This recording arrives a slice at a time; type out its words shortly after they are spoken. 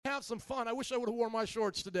have some fun. I wish I would have worn my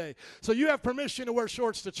shorts today. So you have permission to wear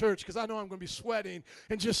shorts to church because I know I'm going to be sweating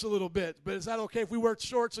in just a little bit. But is that okay if we wear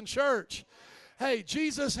shorts in church? Hey,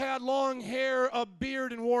 Jesus had long hair, a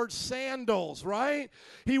beard, and wore sandals, right?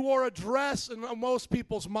 He wore a dress in most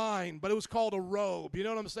people's mind, but it was called a robe. You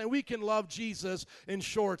know what I'm saying? We can love Jesus in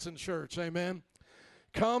shorts in church, amen?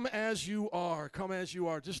 Come as you are. Come as you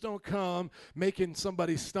are. Just don't come making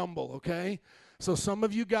somebody stumble, okay? So some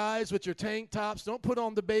of you guys with your tank tops, don't put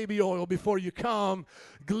on the baby oil before you come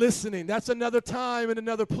glistening. That's another time and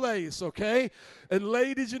another place, okay? And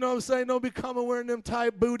ladies, you know what I'm saying? Don't be coming wearing them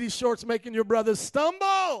tight booty shorts making your brothers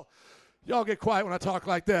stumble. Y'all get quiet when I talk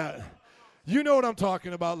like that. You know what I'm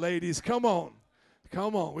talking about, ladies. Come on.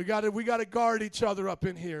 Come on. We got to guard each other up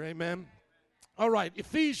in here, amen? All right,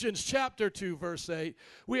 Ephesians chapter 2, verse 8.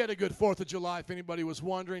 We had a good 4th of July, if anybody was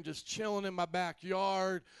wondering, just chilling in my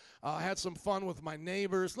backyard. I had some fun with my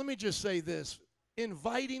neighbors. Let me just say this.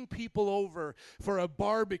 Inviting people over for a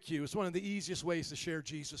barbecue is one of the easiest ways to share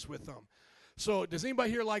Jesus with them. So does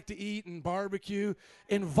anybody here like to eat and barbecue?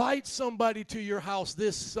 Invite somebody to your house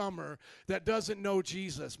this summer that doesn't know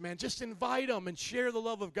Jesus, man. Just invite them and share the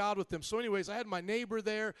love of God with them. So anyways, I had my neighbor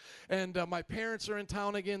there, and my parents are in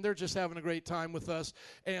town again. They're just having a great time with us.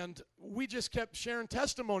 And we just kept sharing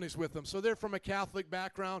testimonies with them. So they're from a Catholic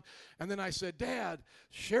background. And then I said, Dad,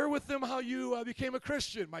 share with them how you became a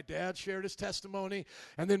Christian. My dad shared his testimony.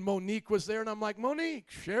 And then Monique was there, and I'm like,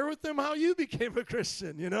 Monique, share with them how you became a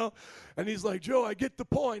Christian, you know? And he's like, Joe, I get the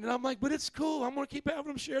point. And I'm like, but it's cool. I'm going to keep having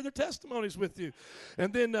them share their testimonies with you.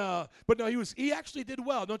 And then, but no, he actually did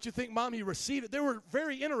well. Don't you think, Mom? He received it. They were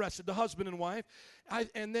very interested, the husband and wife.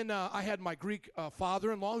 And then I had my Greek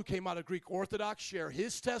father-in-law who came out of Greek Orthodox share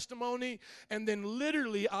his testimony. And then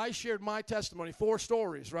literally I shared my testimony, 4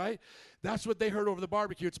 stories, right? That's what they heard over the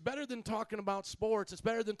barbecue. It's better than talking about sports. It's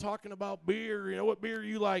better than talking about beer. You know, what beer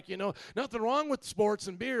you like, you know. Nothing wrong with sports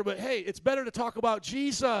and beer, but hey, it's better to talk about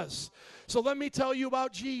Jesus. So let me tell you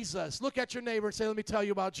about Jesus. Look at your neighbor and say, let me tell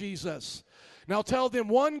you about Jesus. Now tell them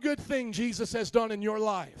one good thing Jesus has done in your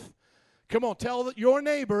life. Come on, tell your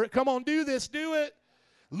neighbor. Come on, do this, do it.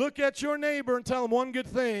 Look at your neighbor and tell them one good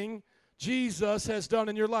thing Jesus has done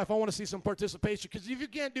in your life. I want to see some participation, because if you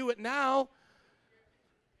can't do it now,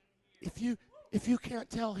 if you can't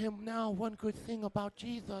tell him now one good thing about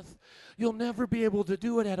Jesus, you'll never be able to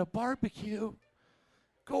do it at a barbecue.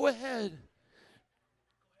 Go ahead.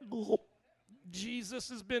 Oh, Jesus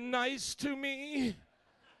has been nice to me.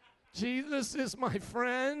 Jesus is my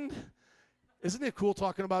friend. Isn't it cool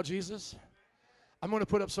talking about Jesus? I'm going to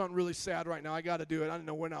put up something really sad right now. I got to do it. I didn't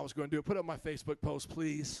know when I was going to do it. Put up my Facebook post,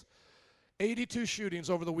 please. 82 shootings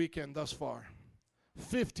over the weekend thus far.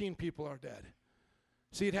 15 people are dead.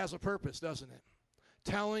 See, it has a purpose, doesn't it?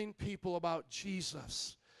 Telling people about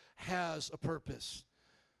Jesus has a purpose.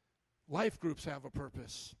 Life groups have a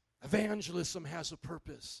purpose. Evangelism has a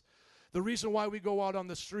purpose. The reason why we go out on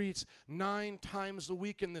the streets 9 times a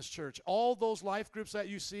week in this church, all those life groups that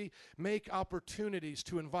you see make opportunities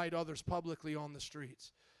to invite others publicly on the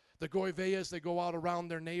streets. The Goiveas, they go out around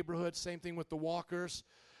their neighborhood. Same thing with the walkers.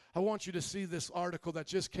 I want you to see this article that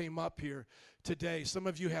just came up here today. Some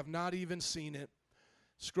of you have not even seen it.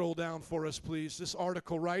 Scroll down for us, please. This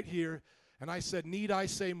article right here. And I said, need I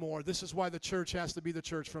say more? This is why the church has to be the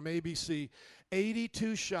church, from ABC.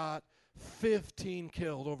 82 shot, 15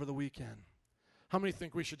 killed over the weekend. How many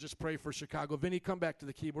think we should just pray for Chicago? Vinny, come back to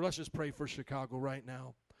the keyboard. Let's just pray for Chicago right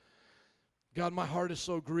now. God, my heart is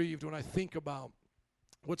so grieved when I think about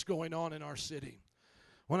what's going on in our city.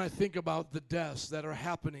 When I think about the deaths that are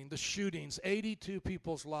happening, the shootings, 82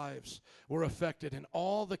 people's lives were affected, and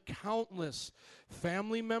all the countless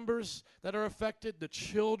family members that are affected, the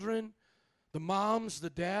children, the moms, the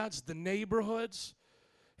dads, the neighborhoods.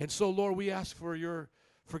 And so, Lord, we ask for your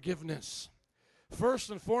forgiveness. First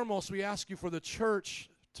and foremost, we ask you for the church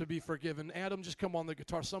to be forgiven. Adam, just come on the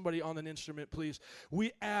guitar. Somebody on an instrument, please.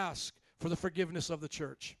 We ask for the forgiveness of the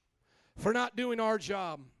church for not doing our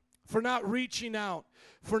job, for not reaching out,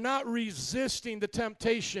 for not resisting the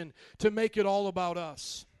temptation to make it all about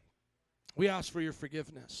us. We ask for your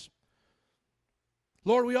forgiveness.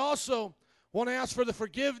 Lord, we also want to ask for the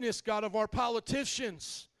forgiveness, God, of our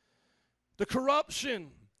politicians, the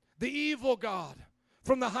corruption, the evil, God,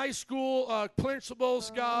 from the high school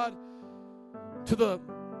principals, God, to the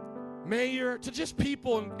mayor, to just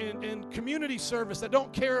people in community service that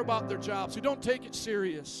don't care about their jobs, who don't take it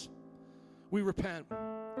serious. We repent.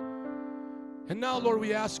 And now, Lord,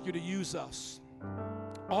 we ask you to use us.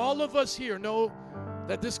 All of us here know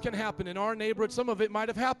that this can happen in our neighborhood. Some of it might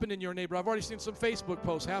have happened in your neighborhood. I've already seen some Facebook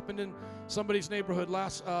posts happened in somebody's neighborhood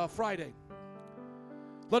last Friday.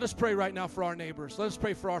 Let us pray right now for our neighbors. Let us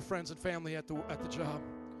pray for our friends and family at the job.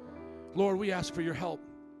 Lord, we ask for your help.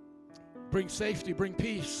 Bring safety, bring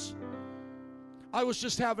peace. I was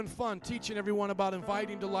just having fun teaching everyone about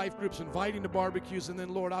inviting to life groups, inviting to barbecues, and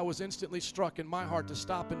then, Lord, I was instantly struck in my heart to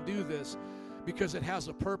stop and do this because it has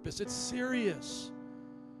a purpose. It's serious.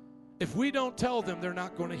 If we don't tell them, they're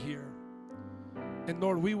not going to hear. And,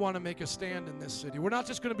 Lord, we want to make a stand in this city. We're not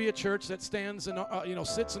just going to be a church that stands and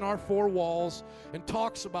sits in our four walls and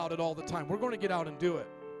talks about it all the time. We're going to get out and do it.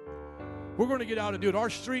 We're going to get out and do it. Our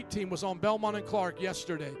street team was on Belmont and Clark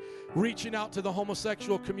yesterday, reaching out to the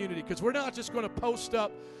homosexual community, because we're not just going to post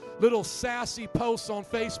up little sassy posts on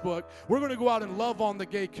Facebook. We're going to go out and love on the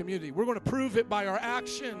gay community. We're going to prove it by our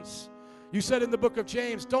actions. You said in the book of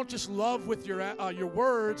James, don't just love with your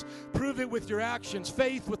words, prove it with your actions.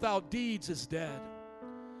 Faith without deeds is dead.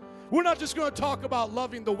 We're not just going to talk about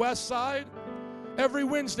loving the West Side. Every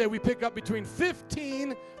Wednesday, we pick up between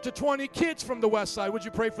 15 to 20 kids from the West Side. Would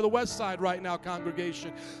you pray for the West Side right now,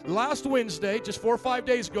 congregation? Last Wednesday, just 4 or 5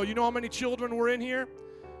 days ago, you know how many children were in here?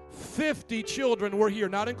 50 children were here,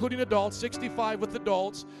 not including adults, 65 with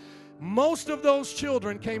adults. Most of those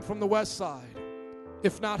children came from the West Side,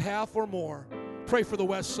 if not half or more. Pray for the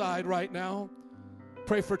West Side right now.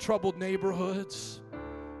 Pray for troubled neighborhoods.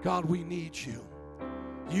 God, we need you.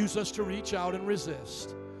 Use us to reach out and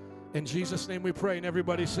resist. In Jesus' name we pray. And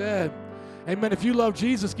everybody said, amen. If you love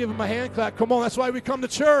Jesus, give him a hand clap. Come on, that's why we come to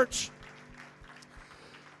church.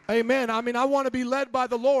 Amen. I mean, I want to be led by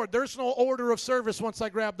the Lord. There's no order of service once I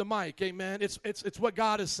grab the mic. Amen. It's what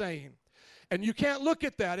God is saying. And you can't look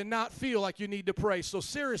at that and not feel like you need to pray. So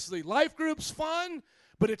seriously, life groups, fun,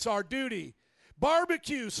 but it's our duty.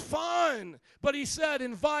 Barbecues, fun. But he said,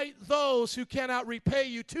 invite those who cannot repay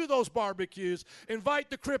you to those barbecues. Invite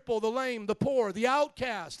the cripple, the lame, the poor, the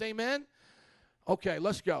outcast. Amen? Okay,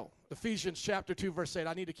 let's go. Ephesians chapter 2, verse 8.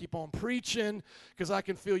 I need to keep on preaching because I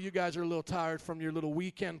can feel you guys are a little tired from your little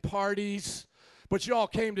weekend parties. But you all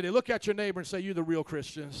came today. Look at your neighbor and say, you're the real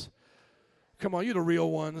Christians. Come on, you're the real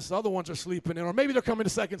ones. The other ones are sleeping in. Or maybe they're coming to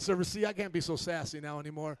second service. See, I can't be so sassy now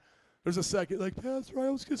anymore. There's a second, like, Pastor, I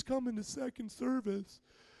was just coming to second service.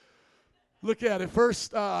 Look at it.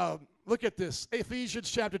 First, look at this. Ephesians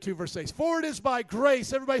chapter 2, verse 8. For it is by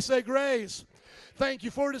grace. Everybody say grace. Thank you.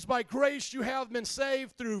 For it is by grace you have been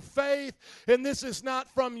saved through faith. And this is not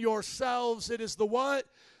from yourselves. It is the what?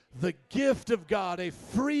 The gift of God. A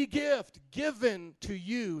free gift given to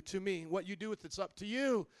you, to me. What you do with it's up to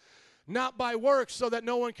you. Not by works, so that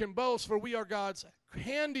no one can boast, for we are God's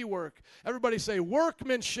handiwork. Everybody say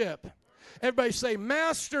workmanship. Everybody say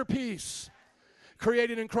masterpiece.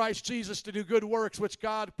 Created in Christ Jesus to do good works, which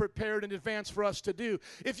God prepared in advance for us to do.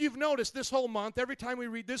 If you've noticed this whole month, every time we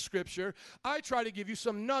read this scripture, I try to give you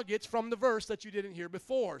some nuggets from the verse that you didn't hear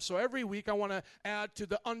before. So every week I want to add to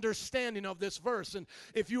the understanding of this verse. And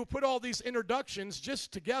if you put all these introductions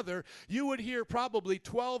just together, you would hear probably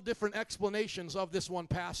 12 different explanations of this one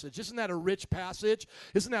passage. Isn't that a rich passage?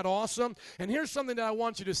 Isn't that awesome? And here's something that I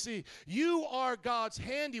want you to see. You are God's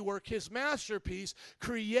handiwork, his masterpiece,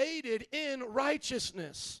 created in righteousness.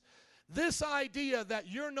 This idea that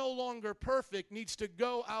you're no longer perfect needs to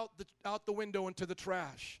go out the window into the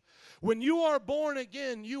trash. When you are born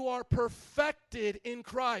again, you are perfected in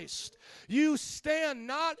Christ. You stand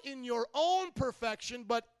not in your own perfection,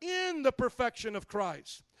 but in the perfection of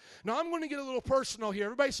Christ. Now, I'm going to get a little personal here.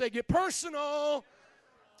 Everybody say, get personal.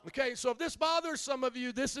 Okay, so if this bothers some of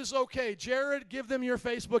you, this is okay. Jared, give them your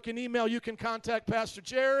Facebook and email. You can contact Pastor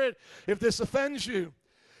Jared if this offends you.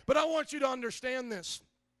 But I want you to understand this.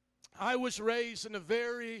 I was raised in a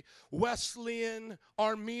very Wesleyan,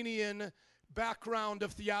 Armenian background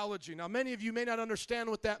of theology. Now, many of you may not understand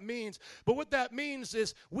what that means, but what that means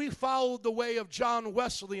is we followed the way of John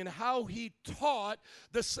Wesley and how he taught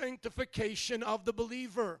the sanctification of the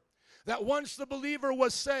believer. That once the believer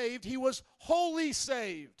was saved, he was wholly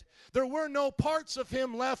saved. There were no parts of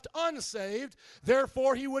him left unsaved.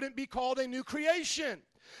 Therefore, he wouldn't be called a new creation.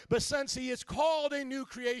 But since he is called a new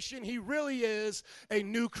creation, he really is a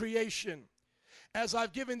new creation. As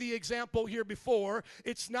I've given the example here before,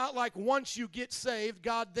 it's not like once you get saved,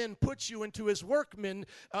 God then puts you into his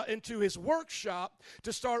into his workshop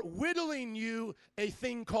to start whittling you a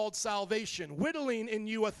thing called salvation, whittling in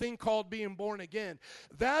you a thing called being born again.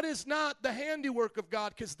 That is not the handiwork of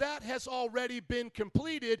God, because that has already been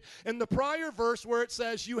completed in the prior verse where it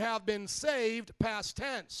says you have been saved, past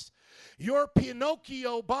tense. Your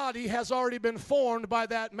Pinocchio body has already been formed by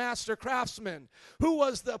that master craftsman. Who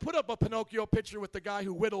was put up a Pinocchio picture with the guy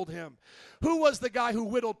who whittled him. Who was the guy who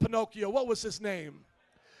whittled Pinocchio? What was his name?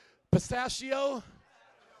 Pistachio?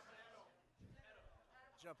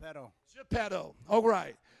 Geppetto. Geppetto. All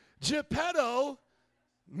right. Geppetto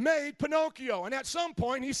made Pinocchio. And at some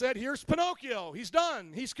point, he said, here's Pinocchio. He's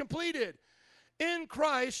done. He's completed. In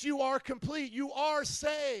Christ, you are complete. You are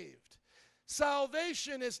saved.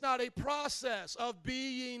 Salvation is not a process of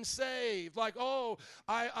being saved. Like, oh,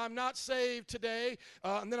 I'm not saved today,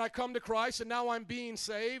 and then I come to Christ, and now I'm being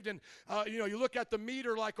saved. And, you look at the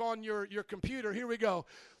meter like on your computer. Here we go.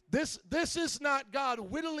 This is not God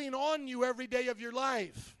whittling on you every day of your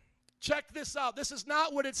life. Check this out. This is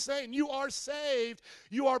not what it's saying. You are saved.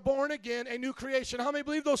 You are born again, a new creation. How many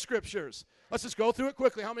believe those scriptures? Let's just go through it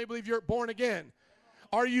quickly. How many believe you're born again?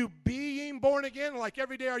 Are you being born again? Like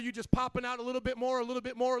every day, are you just popping out a little bit more, a little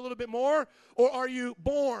bit more, a little bit more? Or are you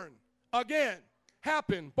born again?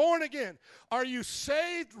 Born again. Are you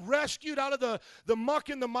saved, rescued out of the muck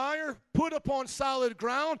and the mire, put upon solid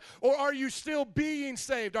ground? Or are you still being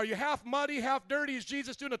saved? Are you half muddy, half dirty? Is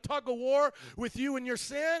Jesus doing a tug of war with you and your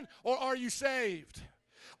sin? Or are you saved?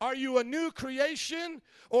 Are you a new creation?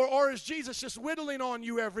 Or is Jesus just whittling on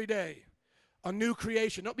you every day? A new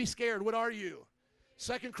creation. Don't be scared. What are you?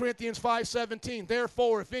 2 Corinthians 5:17,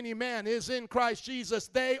 therefore, if any man is in Christ Jesus,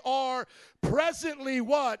 they are presently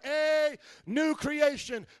what? A new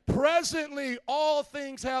creation. Presently, all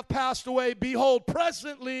things have passed away. Behold,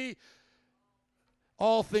 presently,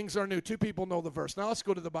 all things are new. Two people know the verse. Now let's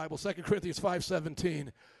go to the Bible, 2 Corinthians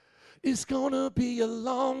 5:17. It's going to be a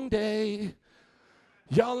long day.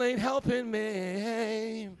 Y'all ain't helping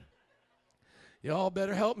me. Y'all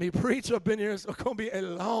better help me preach up in here. It's going to be a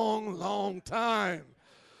long, long time.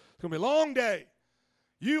 It's going to be a long day.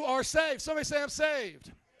 You are saved. Somebody say, I'm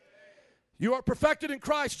saved. You are perfected in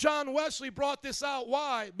Christ. John Wesley brought this out.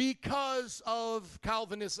 Why? Because of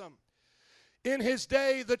Calvinism. In his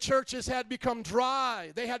day, the churches had become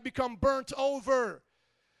dry. They had become burnt over.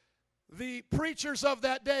 The preachers of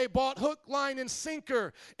that day bought hook, line, and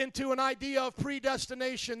sinker into an idea of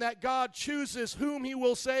predestination, that God chooses whom he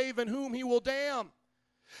will save and whom he will damn.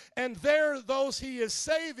 And those he is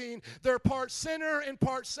saving, they're part sinner and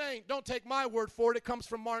part saint. Don't take my word for it. It comes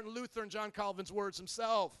from Martin Luther and John Calvin's words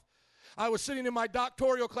himself. I was sitting in my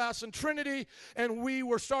doctoral class in Trinity, and we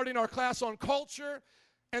were starting our class on culture,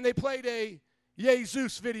 and they played a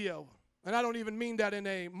Jesus video. And I don't even mean that in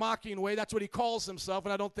a mocking way. That's what he calls himself,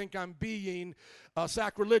 and I don't think I'm being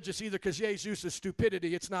sacrilegious either, because Jesus is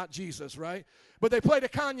stupidity. It's not Jesus, right? But they played a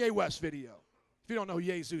Kanye West video. If you don't know who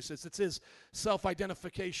Jesus is, it's his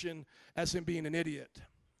self-identification as him being an idiot,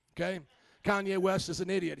 okay? Kanye West is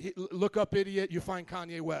an idiot. Look up idiot, you find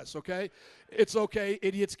Kanye West, okay? It's okay,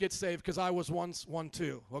 idiots get saved, because I was once one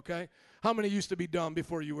too, okay? How many used to be dumb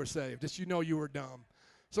before you were saved? Just you know you were dumb.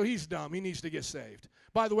 So he's dumb. He needs to get saved.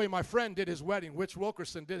 By the way, my friend did his wedding. Rich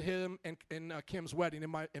Wilkerson did him and Kim's wedding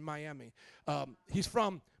in Miami. He's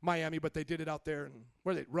from Miami, but they did it out there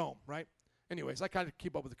in, Rome, right? Anyways, I kind of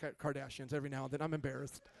keep up with the Kardashians every now and then. I'm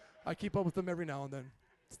embarrassed. I keep up with them every now and then.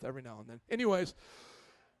 Just every now and then. Anyways,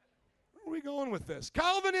 where are we going with this?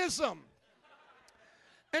 Calvinism.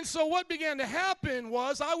 And so what began to happen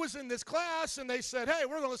was I was in this class, and they said, hey,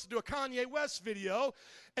 we're going to listen to a Kanye West video,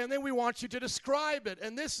 and then we want you to describe it.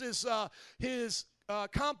 And this is his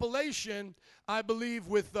compilation, I believe,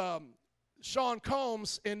 with Sean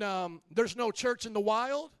Combs in There's No Church in the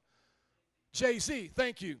Wild. Jay-Z,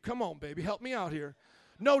 thank you. Come on, baby, help me out here.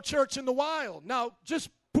 No Church in the Wild. Now, just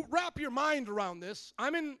wrap your mind around this.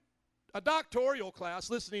 I'm in a doctoral class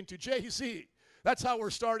listening to Jay-Z. That's how we're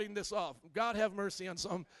starting this off. God have mercy on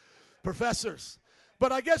some professors.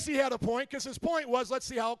 But I guess he had a point, because his point was, let's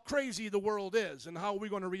see how crazy the world is and how we're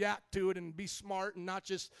going to react to it and be smart and not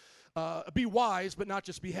just be wise, but not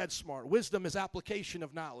just be head smart. Wisdom is application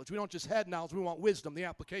of knowledge. We don't just head knowledge. We want wisdom, the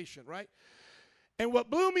application, right? And what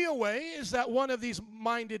blew me away is that one of these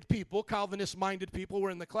minded people, Calvinist-minded people, were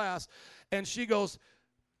in the class, and she goes,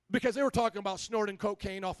 because they were talking about snorting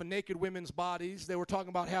cocaine off of naked women's bodies. They were talking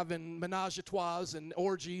about having menage a trois and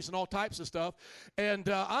orgies and all types of stuff. And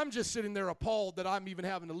I'm just sitting there appalled that I'm even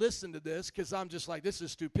having to listen to this, because I'm just like, this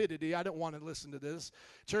is stupidity. I don't want to listen to this.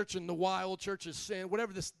 Church in the wild, church is sin,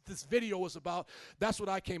 whatever this video was about, that's what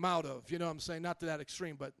I came out of. You know what I'm saying? Not to that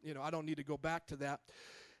extreme, but, I don't need to go back to that.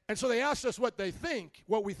 And so they asked us what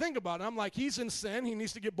we think about it. I'm like, he's in sin. He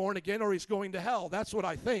needs to get born again, or he's going to hell. That's what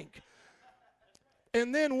I think.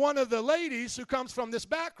 And then one of the ladies who comes from this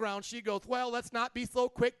background, she goes, well, let's not be so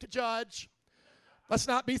quick to judge. Let's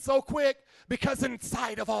not be so quick, because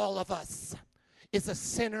inside of all of us is a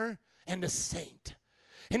sinner and a saint.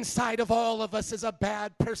 Inside of all of us is a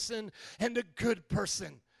bad person and a good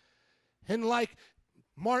person. And like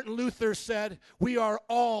Martin Luther said, we are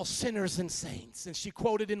all sinners and saints. And she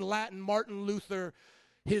quoted in Latin Martin Luther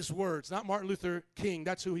his words. Not Martin Luther King.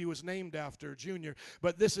 That's who he was named after, Jr.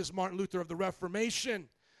 But this is Martin Luther of the Reformation.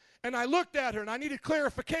 And I looked at her, and I needed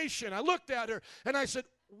clarification. I looked at her, and I said,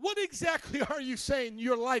 what exactly are you saying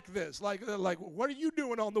you're like this? Like what are you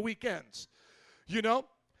doing on the weekends? You know?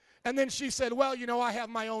 And then she said, well, you know, I have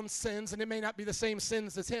my own sins, and it may not be the same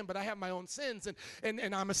sins as him, but I have my own sins,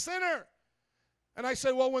 and I'm a sinner. And I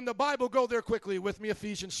said, well, when the Bible, go there quickly with me,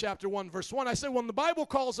 Ephesians chapter 1, verse 1. I said, when the Bible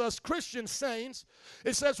calls us Christian saints,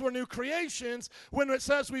 it says we're new creations. When it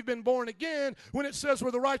says we've been born again, when it says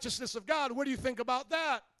we're the righteousness of God, what do you think about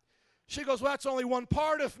that? She goes, well, that's only one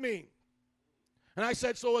part of me. And I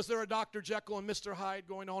said, so is there a Dr. Jekyll and Mr. Hyde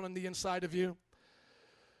going on the inside of you?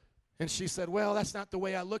 And she said, well, that's not the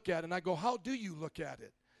way I look at it. And I go, how do you look at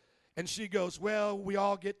it? And she goes, well, we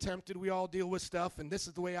all get tempted. We all deal with stuff. And this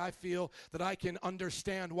is the way I feel that I can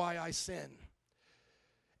understand why I sin.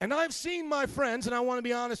 And I've seen my friends, and I want to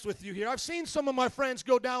be honest with you here, I've seen some of my friends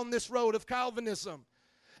go down this road of Calvinism.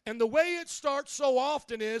 And the way it starts so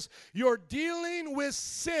often is you're dealing with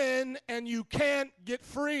sin and you can't get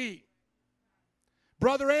free.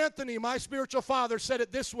 Brother Anthony, my spiritual father, said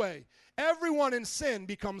it this way: everyone in sin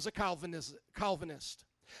becomes a Calvinist.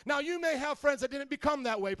 Now, you may have friends that didn't become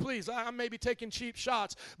that way. Please, I may be taking cheap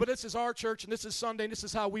shots, but this is our church, and this is Sunday, and this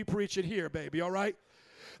is how we preach it here, baby, all right?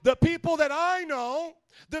 The people that I know,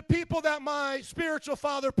 the people that my spiritual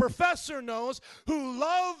father professor knows, who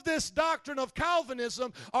love this doctrine of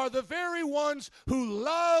Calvinism, are the very ones who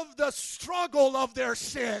love the struggle of their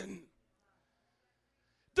sin.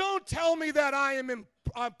 Don't tell me that I'm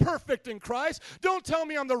perfect in Christ. Don't tell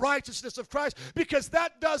me I'm the righteousness of Christ, because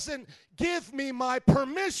that doesn't give me my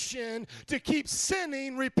permission to keep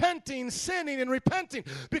sinning, sinning, and repenting.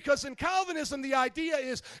 Because in Calvinism, the idea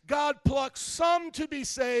is God plucks some to be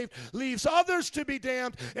saved, leaves others to be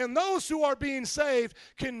damned, and those who are being saved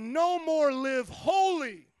can no more live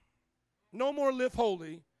holy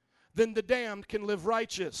than the damned can live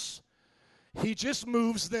righteous. He just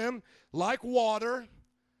moves them like water,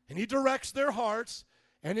 and he directs their hearts.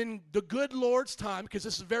 And in the good Lord's time, because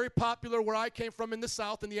this is very popular where I came from in the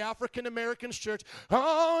South, in the African Americans church,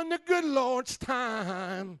 in the good Lord's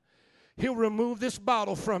time, he'll remove this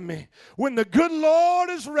bottle from me. When the good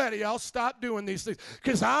Lord is ready, I'll stop doing these things,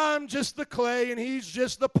 because I'm just the clay and he's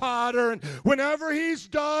just the potter. And whenever he's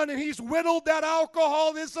done and he's whittled that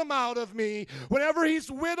alcoholism out of me, whenever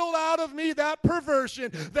he's whittled out of me that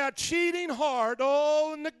perversion, that cheating heart,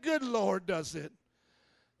 and the good Lord does it,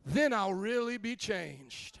 then I'll really be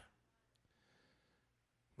changed.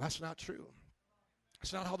 That's not true.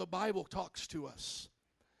 That's not how the Bible talks to us.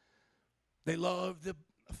 They love the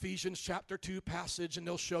Ephesians chapter 2 passage, and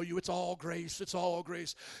they'll show you it's all grace, it's all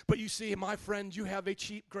grace. But you see, my friend, you have a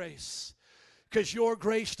cheap grace, because your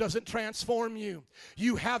grace doesn't transform you.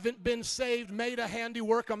 You haven't been saved, made a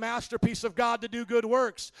handiwork, a masterpiece of God to do good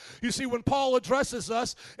works. You see, when Paul addresses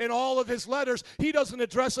us in all of his letters, he doesn't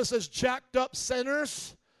address us as jacked up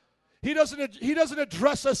sinners. He doesn't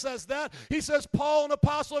address us as that. He says, Paul, an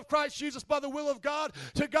apostle of Christ Jesus by the will of God,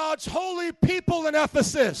 to God's holy people in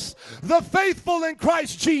Ephesus, the faithful in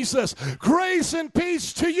Christ Jesus, grace and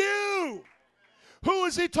peace to you. Who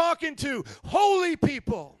is he talking to? Holy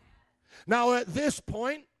people. Now, at this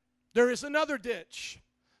point, there is another ditch.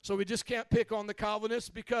 So we just can't pick on the Calvinists,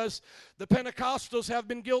 because the Pentecostals have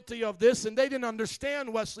been guilty of this, and they didn't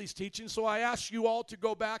understand Wesley's teaching. So I ask you all to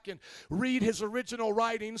go back and read his original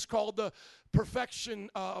writings called the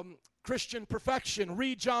Christian Perfection.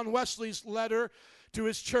 Read John Wesley's letter to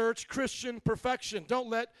his church, Christian Perfection. Don't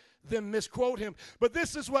let them misquote him. But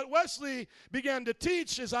this is what Wesley began to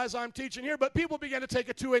teach, as I'm teaching here, but people began to take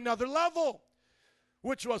it to another level,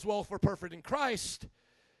 which was, well, if we're perfect in Christ,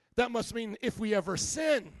 that must mean if we ever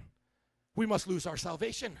sin, we must lose our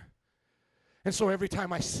salvation. And so every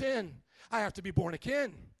time I sin, I have to be born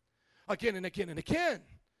again and again and again.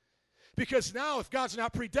 Because now, if God's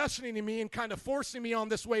not predestinating me and kind of forcing me on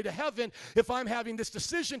this way to heaven, if I'm having this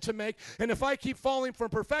decision to make, and if I keep falling from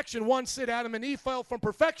perfection, one said Adam and Eve fell from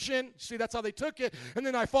perfection. See, that's how they took it. And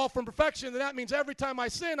then I fall from perfection, then that means every time I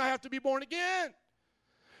sin, I have to be born again.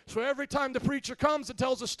 So every time the preacher comes and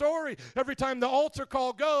tells a story, every time the altar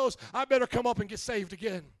call goes, I better come up and get saved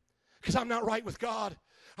again, because I'm not right with God.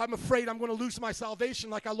 I'm afraid I'm going to lose my salvation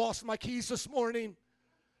like I lost my keys this morning.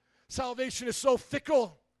 Salvation is so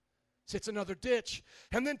fickle. So it's another ditch.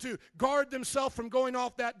 And then to guard themselves from going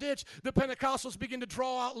off that ditch, the Pentecostals begin to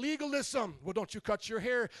draw out legalism. Well, don't you cut your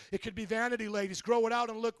hair. It could be vanity, ladies. Grow it out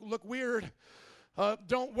and look weird.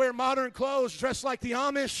 Don't wear modern clothes. Dress like the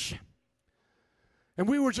Amish. And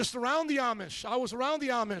we were just around the Amish. I was around the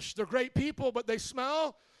Amish. They're great people, but they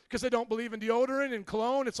smell because they don't believe in deodorant and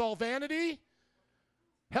cologne. It's all vanity.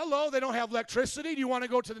 Hello, they don't have electricity. Do you want to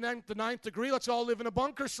go to the ninth degree? Let's all live in a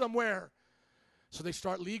bunker somewhere. So they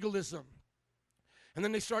start legalism. And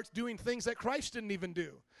then they start doing things that Christ didn't even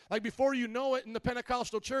do. Like before you know it, in the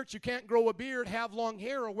Pentecostal church, you can't grow a beard, have long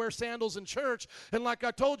hair, or wear sandals in church. And like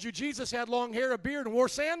I told you, Jesus had long hair, a beard, and wore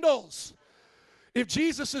sandals. If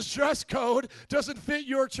Jesus' dress code doesn't fit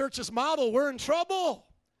your church's model, we're in trouble.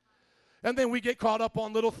 And then we get caught up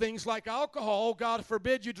on little things like alcohol. Oh, God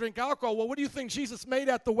forbid you drink alcohol. Well, what do you think Jesus made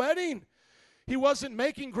at the wedding? He wasn't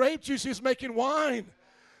making grape juice. He was making wine.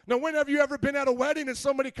 Now, when have you ever been at a wedding and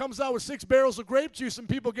somebody comes out with 6 barrels of grape juice and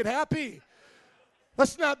people get happy?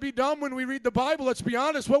 Let's not be dumb when we read the Bible. Let's be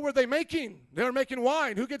honest. What were they making? They were making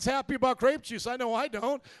wine. Who gets happy about grape juice? I know I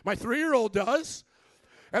don't. My 3-year-old does.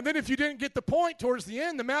 And then if you didn't get the point towards the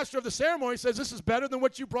end, the master of the ceremony says, this is better than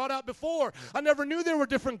what you brought out before. I never knew there were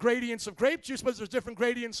different gradients of grape juice, but there's different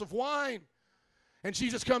gradients of wine. And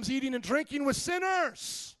Jesus comes eating and drinking with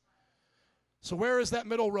sinners. So where is that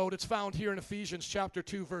middle road? It's found here in Ephesians chapter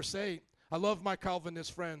 2, verse 8. I love my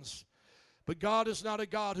Calvinist friends. But God is not a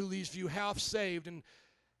God who leaves you half saved and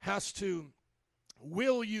has to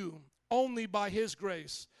will you only by his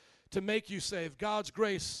grace to make you saved. God's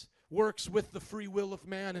grace works with the free will of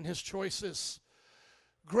man and his choices.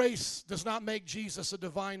 Grace does not make Jesus a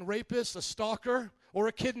divine rapist, a stalker, or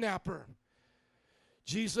a kidnapper.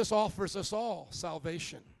 Jesus offers us all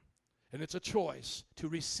salvation, and it's a choice to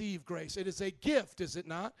receive grace. It is a gift, is it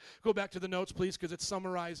not? Go back to the notes, please, because it's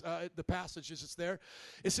summarized, the passages, it's there.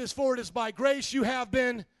 It says, for it is by grace you have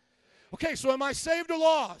been. Okay, so am I saved or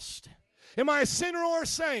lost? Am I a sinner or a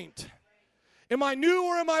saint? Am I new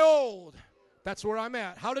or am I old? That's where I'm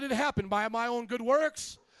at. How did it happen? By my own good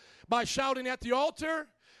works? By shouting at the altar?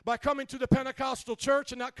 By coming to the Pentecostal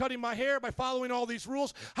church and not cutting my hair? By following all these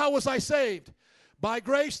rules? How was I saved? By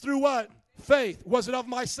grace through what? Faith. Was it of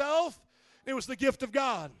myself? It was the gift of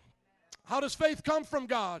God. How does faith come from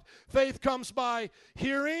God? Faith comes by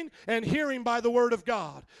hearing, and hearing by the Word of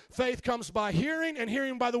God. Faith comes by hearing, and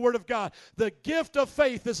hearing by the Word of God. The gift of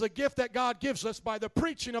faith is a gift that God gives us by the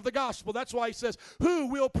preaching of the gospel. That's why he says, who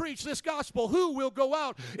will preach this gospel? Who will go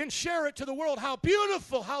out and share it to the world? How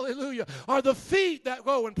beautiful, hallelujah, are the feet that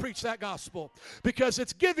go and preach that gospel. Because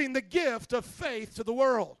it's giving the gift of faith to the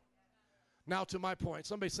world. Now to my point.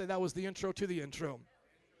 Somebody say that was the intro to the intro.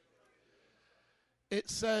 It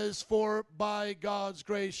says, for by God's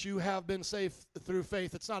grace you have been saved through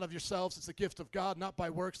faith. It's not of yourselves, it's a gift of God, not by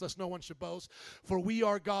works, lest no one should boast. For we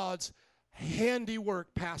are God's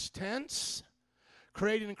handiwork, past tense,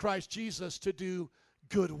 created in Christ Jesus to do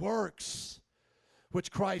good works, which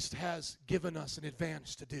Christ has given us in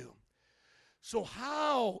advance to do. So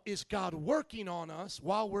how is God working on us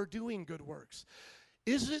while we're doing good works?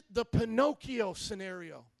 Is it the Pinocchio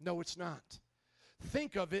scenario? No, it's not.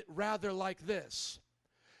 Think of it rather like this.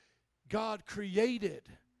 God created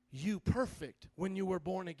you perfect when you were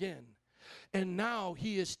born again. And now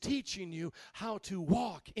he is teaching you how to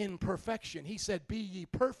walk in perfection. He said, be ye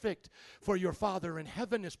perfect, for your Father in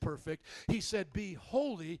heaven is perfect. He said, be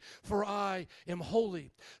holy, for I am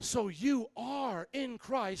holy. So you are in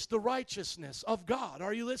Christ the righteousness of God.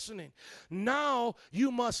 Are you listening? Now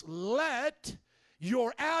you must let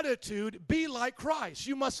your attitude be like Christ.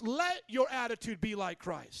 You must let your attitude be like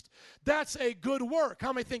Christ. That's a good work.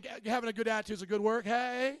 How many think having a good attitude is a good work?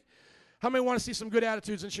 Hey? How many want to see some good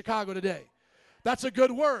attitudes in Chicago today? That's a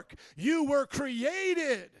good work. You were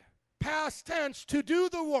created, past tense, to do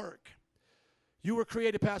the work. You were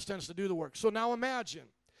created, past tense, to do the work. So now imagine,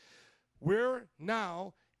 we're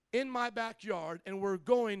now in my backyard, and we're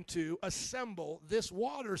going to assemble this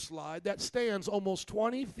water slide that stands almost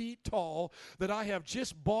 20 feet tall that I have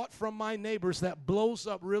just bought from my neighbors that blows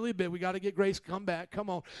up really big. We got to get Grace come back. Come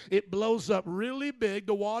on. It blows up really big.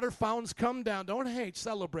 The water fountains come down. Don't hate,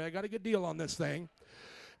 celebrate. I got a good deal on this thing.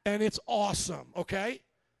 And it's awesome, okay?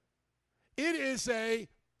 It is a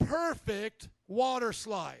perfect water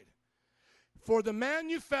slide. For the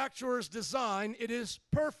manufacturer's design, it is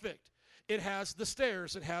perfect. It has the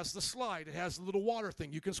stairs. It has the slide. It has the little water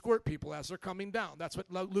thing. You can squirt people as they're coming down. That's what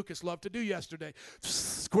Lucas loved to do yesterday,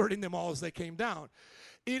 squirting them all as they came down.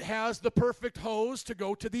 It has the perfect hose to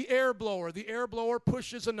go to the air blower. The air blower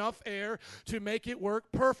pushes enough air to make it work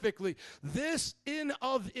perfectly. This in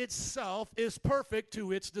of itself is perfect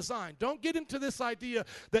to its design. Don't get into this idea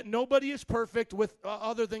that nobody is perfect with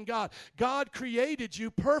other than God. God created you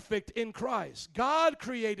perfect in Christ. God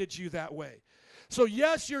created you that way. So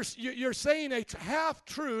yes, you're saying a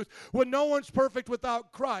half-truth when no one's perfect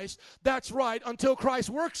without Christ. That's right, until Christ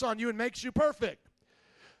works on you and makes you perfect.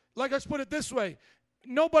 Like, let's put it this way.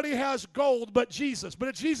 Nobody has gold but Jesus. But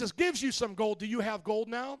if Jesus gives you some gold, do you have gold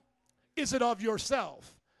now? Is it of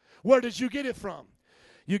yourself? Where did you get it from?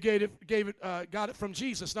 You got it from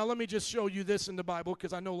Jesus. Now let me just show you this in the Bible,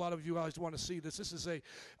 because I know a lot of you guys want to see this. This is a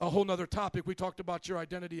whole nother topic. We talked about your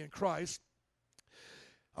identity in Christ.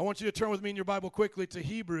 I want you to turn with me in your Bible quickly to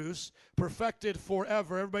Hebrews, perfected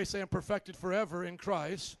forever. Everybody say, I'm perfected forever in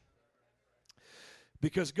Christ.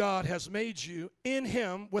 Because God has made you in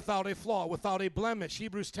him without a flaw, without a blemish.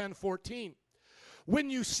 Hebrews 10:14. When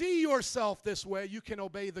you see yourself this way, you can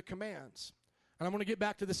obey the commands. And I'm going to get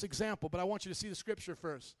back to this example, but I want you to see the scripture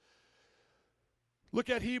first. Look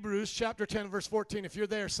at Hebrews chapter 10, verse 14. If you're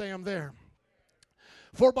there, say I'm there.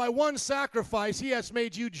 For by one sacrifice he has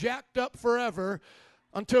made you jacked up forever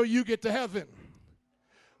until you get to heaven.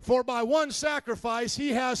 For by one sacrifice he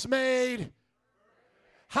has made.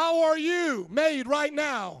 How are you made right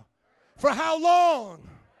now? For how long?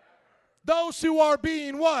 Those who are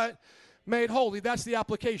being what? Made holy. That's the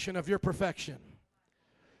application of your perfection.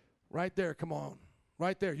 Right there, come on.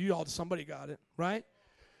 Right there. You all, somebody got it, right?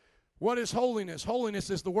 What is holiness? Holiness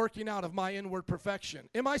is the working out of my inward perfection.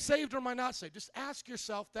 Am I saved or am I not saved? Just ask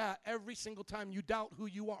yourself that every single time you doubt who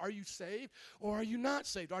you are. Are you saved or are you not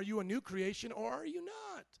saved? Are you a new creation or are you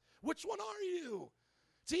not? Which one are you?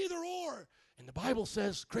 It's either or. And the Bible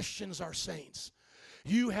says Christians are saints.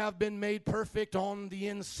 You have been made perfect on the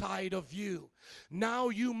inside of you. Now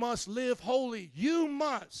you must live holy.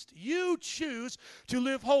 You choose to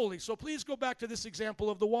live holy. So please go back to this example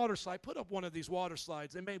of the water slide. Put up one of these water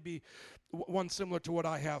slides. It may be one similar to what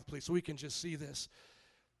I have, please, so we can just see this.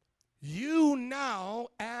 You now,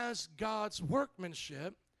 as God's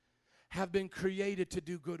workmanship, have been created to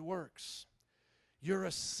do good works. You're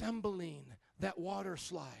assembling that water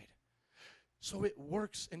slide so it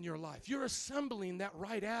works in your life. You're assembling that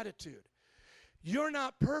right attitude. You're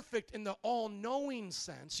not perfect in the all-knowing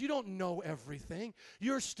sense. You don't know everything.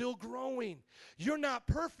 You're still growing. You're not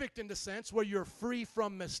perfect in the sense where you're free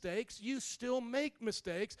from mistakes. You still make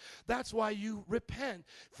mistakes. That's why you repent.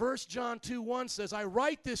 1 John 2:1 says, I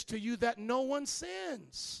write this to you that no one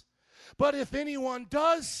sins. But if anyone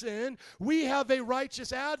does sin, we have a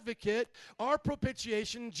righteous advocate, our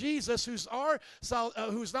propitiation, Jesus, who's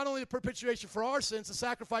not only the propitiation for our sins, the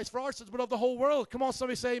sacrifice for our sins, but of the whole world. Come on,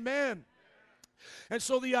 somebody say amen. And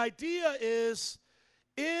so the idea is,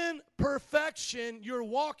 in perfection, you're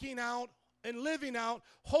walking out and living out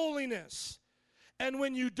holiness. And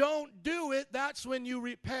when you don't do it, that's when you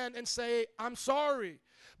repent and say, I'm sorry.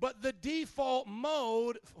 But the default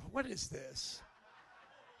mode, what is this?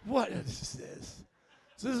 What is this?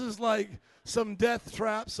 So this is like some death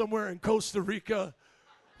trap somewhere in Costa Rica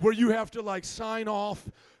where you have to like sign off,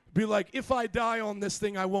 be like, if I die on this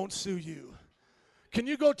thing, I won't sue you. Can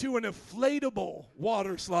you go to an inflatable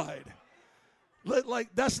water slide? Like,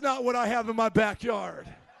 that's not what I have in my backyard.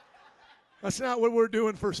 That's not what we're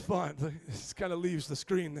doing for fun. This kind of leaves the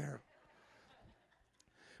screen there.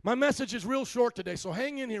 My message is real short today, so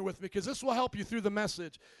hang in here with me because this will help you through the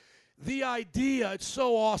message. The idea, it's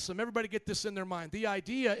so awesome. Everybody get this in their mind. The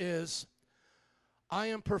idea is, I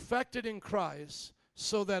am perfected in Christ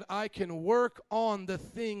so that I can work on the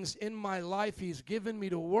things in my life he's given me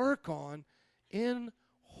to work on in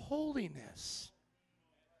holiness.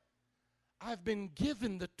 I've been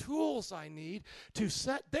given the tools I need to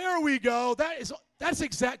set. There we go. That is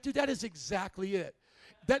exactly it.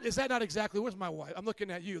 Is that not exactly? Where's my wife? I'm looking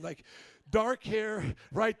at you like dark hair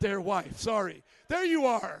right there, wife. Sorry. There you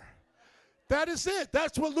are. That is it.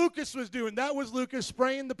 That's what Lucas was doing. That was Lucas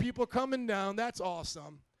spraying the people coming down. That's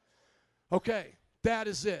awesome. Okay, that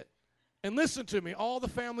is it. And listen to me, all the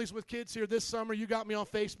families with kids here this summer, you got me on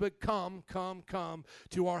Facebook. Come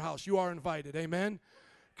to our house. You are invited. Amen?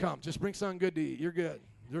 Come. Just bring something good to eat. You're good.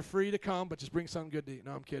 You're free to come, but just bring something good to eat.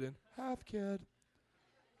 No, I'm kidding. Half kid.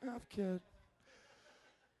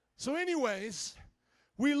 So anyways,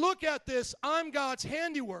 we look at this, I'm God's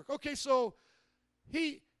handiwork. Okay, so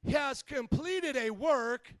he has completed a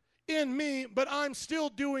work in me, but I'm still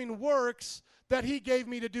doing works that he gave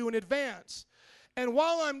me to do in advance. And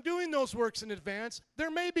while I'm doing those works in advance,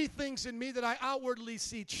 there may be things in me that I outwardly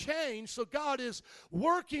see change, so God is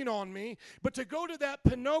working on me. But to go to that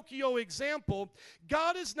Pinocchio example,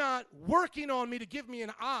 God is not working on me to give me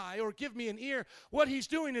an eye or give me an ear. What he's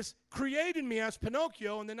doing is creating me as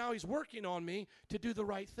Pinocchio, and then now he's working on me to do the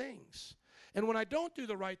right things. And when I don't do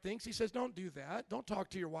the right things, he says, don't do that. Don't talk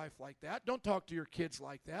to your wife like that. Don't talk to your kids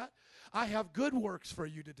like that. I have good works for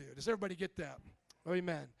you to do. Does everybody get that?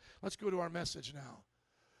 Amen. Let's go to our message now.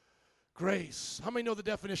 Grace. How many know the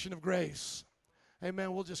definition of grace?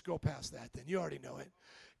 Amen. We'll just go past that then. You already know it.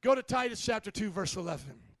 Go to Titus chapter 2, verse 11.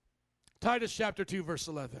 Titus chapter 2, verse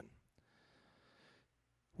 11.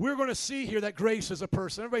 We're going to see here that grace is a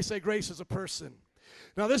person. Everybody say grace is a person.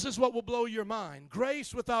 Now, this is what will blow your mind.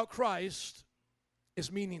 Grace without Christ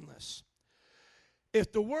is meaningless.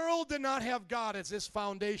 If the world did not have God as its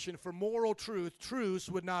foundation for moral truth, truths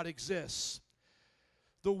would not exist.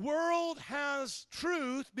 The world has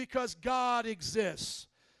truth because God exists.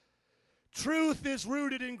 Truth is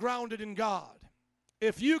rooted and grounded in God.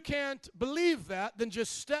 If you can't believe that, then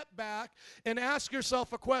just step back and ask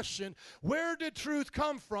yourself a question. Where did truth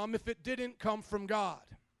come from if it didn't come from God?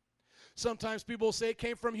 Sometimes people say it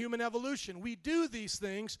came from human evolution. We do these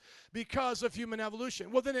things because of human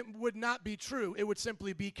evolution. Well, then it would not be true. It would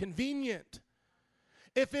simply be convenient.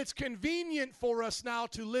 If it's convenient for us now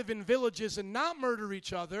to live in villages and not murder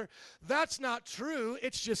each other, that's not true.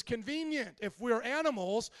 It's just convenient. If we're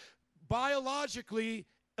animals, biologically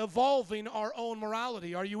evolving our own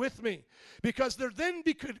morality. Are you with me? Because there then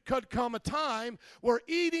could come a time where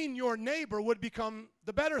eating your neighbor would become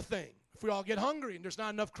the better thing. If we all get hungry and there's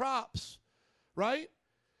not enough crops, right?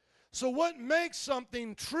 So what makes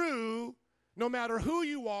something true, no matter who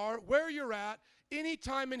you are, where you're at, any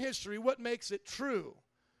time in history, what makes it true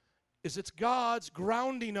is it's God's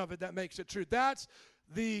grounding of it that makes it true. That's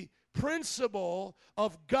the principle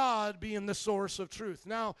of God being the source of truth.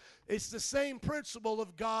 Now, it's the same principle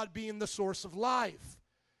of God being the source of life.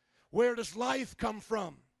 Where does life come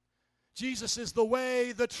from? Jesus is the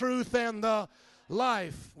way, the truth, and the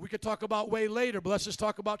life. We could talk about way later, but let's just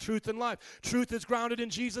talk about truth and life. Truth is grounded in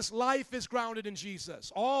Jesus. Life is grounded in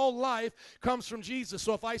Jesus. All life comes from Jesus.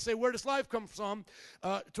 So if I say, where does life come from?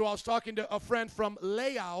 I was talking to a friend from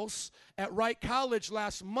Laos at Wright College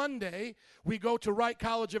last Monday. We go to Wright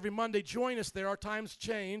College every Monday. Join us there. Our times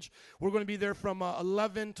change. We're going to be there from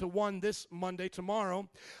 11 to 1 this Monday, tomorrow.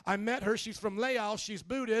 I met her. She's from Laos. She's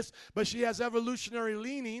Buddhist, but she has evolutionary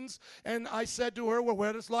leanings. And I said to her, well,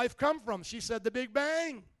 where does life come from? She said, the Big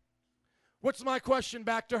Bang. What's my question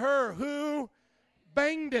back to her? Who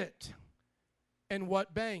banged it? And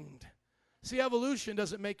what banged? See, evolution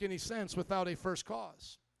doesn't make any sense without a first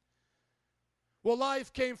cause. Well,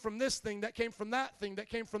 life came from this thing, that came from that thing, that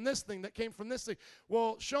came from this thing, that came from this thing.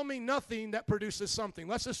 Well, show me nothing that produces something.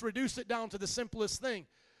 Let's just reduce it down to the simplest thing.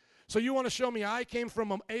 So you want to show me I came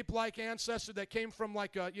from an ape-like ancestor that came from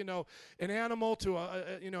like a, an animal to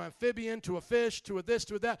amphibian to a fish to a this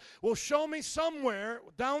to a that. Well, show me somewhere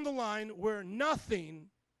down the line where nothing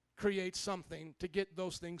creates something to get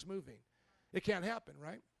those things moving. It can't happen,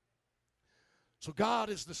 right? So God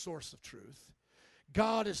is the source of truth.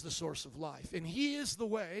 God is the source of life. And He is the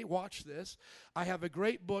way. Watch this. I have a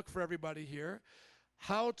great book for everybody here.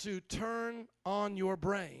 How to Turn on Your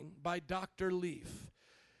Brain by Dr. Leaf.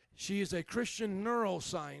 She is a Christian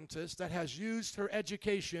neuroscientist that has used her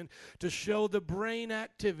education to show the brain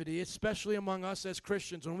activity, especially among us as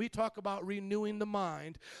Christians. When we talk about renewing the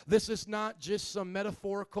mind, this is not just some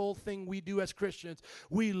metaphorical thing we do as Christians.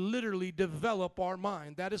 We literally develop our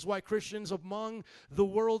mind. That is why Christians among the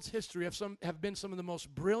world's history have been some of the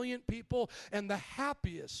most brilliant people and the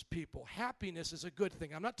happiest people. Happiness is a good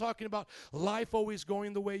thing. I'm not talking about life always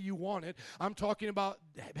going the way you want it. I'm talking about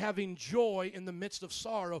having joy in the midst of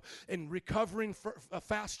sorrow, and recovering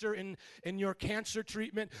faster in your cancer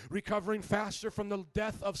treatment, recovering faster from the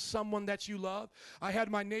death of someone that you love. I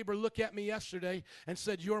had my neighbor look at me yesterday and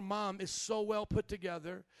said, your mom is so well put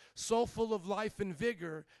together, so full of life and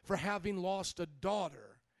vigor for having lost a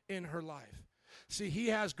daughter in her life. See, he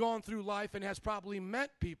has gone through life and has probably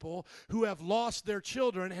met people who have lost their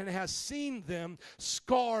children and has seen them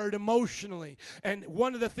scarred emotionally. And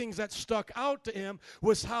one of the things that stuck out to him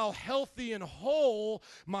was how healthy and whole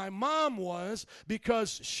my mom was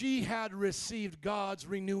because she had received God's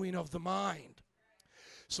renewing of the mind.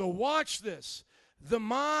 So watch this. The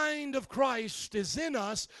mind of Christ is in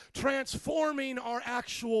us, transforming our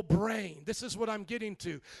actual brain. This is what I'm getting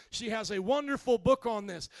to. She has a wonderful book on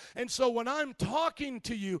this. And so when I'm talking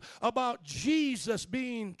to you about Jesus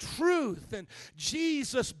being truth and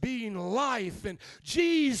Jesus being life and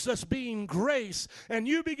Jesus being grace, and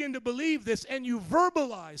you begin to believe this and you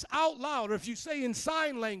verbalize out loud, or if you say in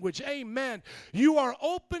sign language, amen, you are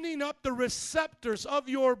opening up the receptors of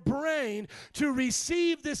your brain to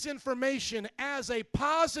receive this information as a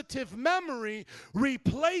positive memory,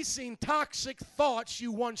 replacing toxic thoughts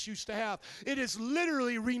you once used to have. It is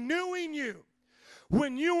literally renewing you.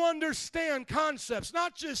 When you understand concepts,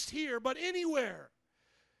 not just here, but anywhere,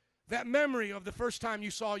 that memory of the first time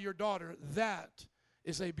you saw your daughter, that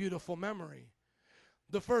is a beautiful memory.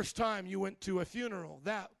 The first time you went to a funeral,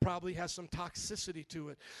 that probably has some toxicity to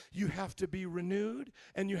it. You have to be renewed,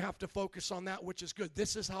 and you have to focus on that which is good.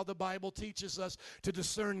 This is how the Bible teaches us to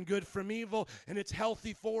discern good from evil, and it's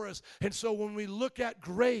healthy for us. And so when we look at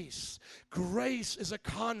grace, grace is a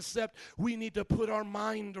concept we need to put our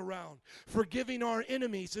mind around. Forgiving our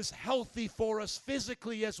enemies is healthy for us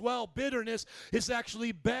physically as well. Bitterness is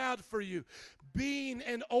actually bad for you. Being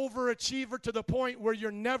an overachiever to the point where you're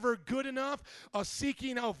never good enough,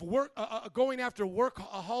 seeking of work, going after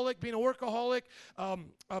workaholic, being a workaholic,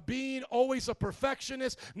 being always a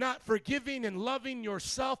perfectionist, not forgiving and loving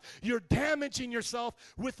yourself, you're damaging yourself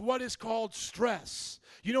with what is called stress.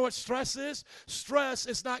 You know what stress is? Stress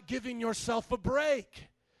is not giving yourself a break.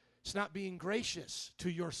 It's not being gracious to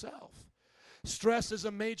yourself. Stress is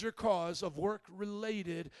a major cause of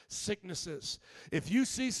work-related sicknesses. If you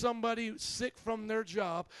see somebody sick from their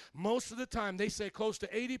job, most of the time they say close to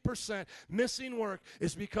 80% missing work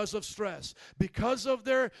is because of stress. Because of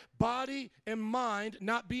their body and mind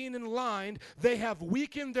not being in line, they have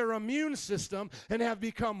weakened their immune system and have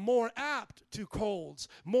become more apt to colds,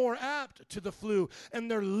 more apt to the flu,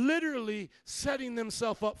 and they're literally setting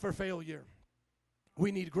themselves up for failure.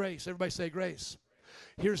 We need grace. Everybody say grace.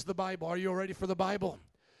 Here's the Bible. Are you ready for the Bible?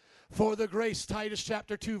 For the grace, Titus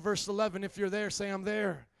chapter 2, verse 11. If you're there, say I'm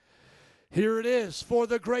there. Here it is. For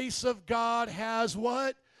the grace of God has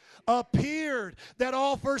what? Appeared, that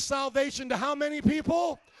offers salvation to how many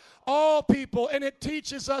people? All people. And it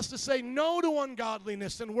teaches us to say no to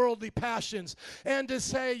ungodliness and worldly passions, and to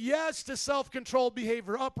say yes to self-controlled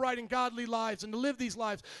behavior, upright and godly lives, and to live these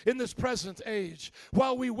lives in this present age,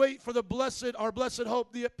 while we wait for our blessed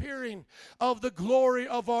hope, the appearing of the glory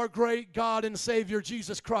of our great God and Savior,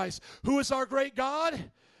 Jesus Christ. Who is our great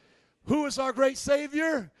God? Who is our great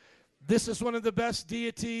Savior? This is one of the best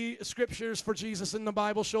deity scriptures for Jesus in the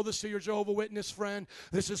Bible. Show this to your Jehovah's Witness friend.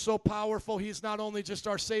 This is so powerful. He is not only just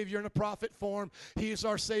our Savior in a prophet form, He is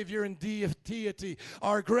our Savior in deity.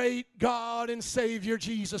 Our great God and Savior,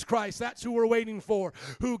 Jesus Christ. That's who we're waiting for.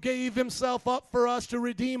 Who gave Himself up for us to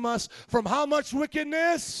redeem us from how much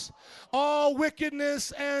wickedness? All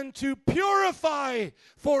wickedness, and to purify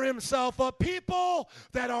for Himself a people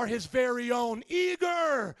that are His very own,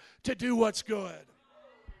 eager to do what's good.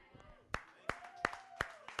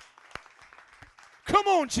 Come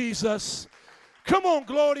on, Jesus. Come on,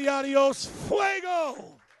 gloria a Dios,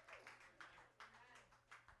 fuego.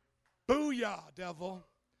 Booyah, devil.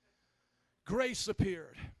 Grace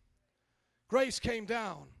appeared. Grace came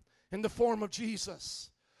down in the form of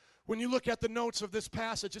Jesus. When you look at the notes of this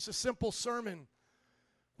passage, it's a simple sermon.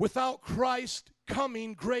 Without Christ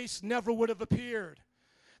coming, grace never would have appeared.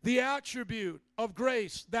 The attribute of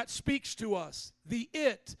grace that speaks to us, the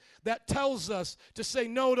it that tells us to say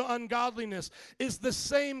no to ungodliness, is the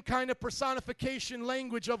same kind of personification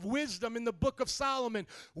language of wisdom in the book of Solomon.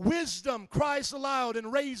 Wisdom cries aloud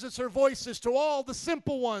and raises her voices to all the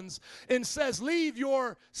simple ones and says, leave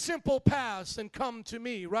your simple paths and come to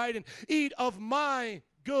me, right? And eat of my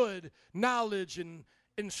good knowledge and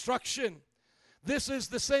instruction. This is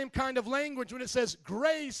the same kind of language when it says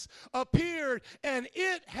grace appeared and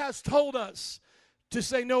it has told us to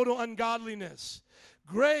say no to ungodliness.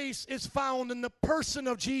 Grace is found in the person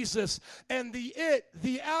of Jesus, and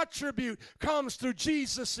the attribute comes through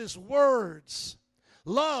Jesus' words.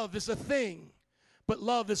 Love is a thing, but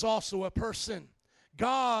love is also a person.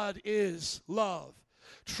 God is love.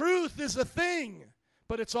 Truth is a thing,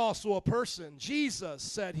 but it's also a person. Jesus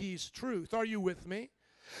said He's truth. Are you with me?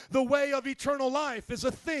 The way of eternal life is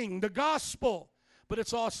a thing, the gospel, but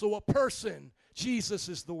it's also a person. Jesus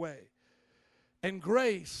is the way. And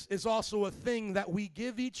grace is also a thing that we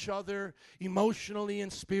give each other emotionally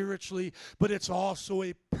and spiritually, but it's also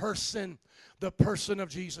a person, the person of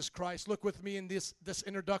Jesus Christ. Look with me in this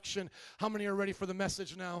introduction. How many are ready for the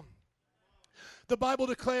message now? The Bible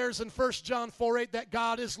declares in 1 John 4:8 that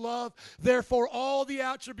God is love. Therefore, all the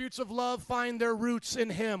attributes of love find their roots in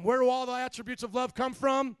Him. Where do all the attributes of love come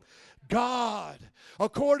from? God.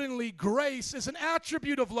 Accordingly, grace is an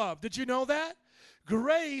attribute of love. Did you know that?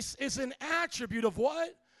 Grace is an attribute of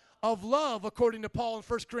what? Of love, according to Paul in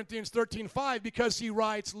 1 Corinthians 13:5, because he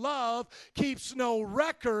writes, love keeps no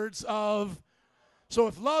records of. So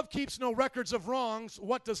if love keeps no records of wrongs,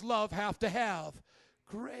 what does love have to have?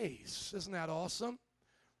 Grace. Isn't that awesome?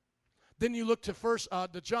 Then you look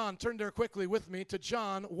to John. Turn there quickly with me to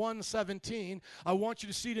John 1:17. I want you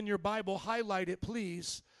to see it in your Bible. Highlight it,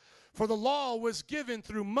 please. For the law was given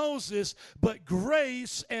through Moses, but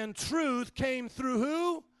grace and truth came through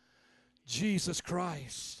who? Jesus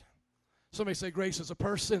Christ. Somebody say grace is a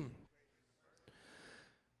person.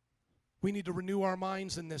 We need to renew our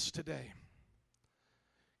minds in this today.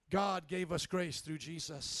 God gave us grace through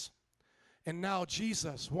Jesus. And now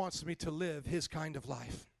Jesus wants me to live his kind of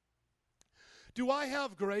life. Do I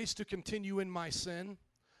have grace to continue in my sin?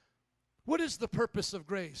 What is the purpose of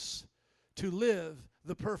grace? To live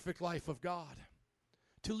the perfect life of God.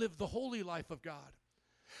 To live the holy life of God.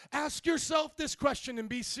 Ask yourself this question and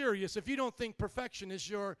be serious if you don't think perfection is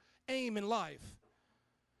your aim in life.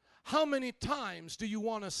 How many times do you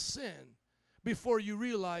want to sin before you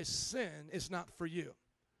realize sin is not for you?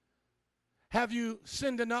 Have you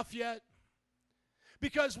sinned enough yet?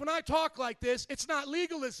 Because when I talk like this, it's not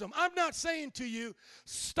legalism. I'm not saying to you,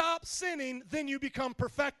 stop sinning, then you become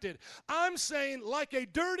perfected. I'm saying like a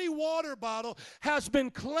dirty water bottle has been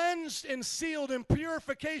cleansed and sealed in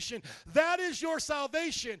purification. That is your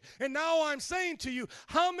salvation. And now I'm saying to you,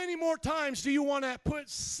 how many more times do you want to put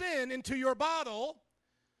sin into your bottle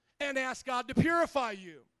and ask God to purify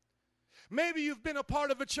you? Maybe you've been a part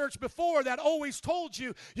of a church before that always told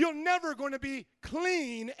you you're never going to be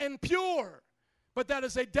clean and pure. But that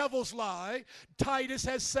is a devil's lie. Titus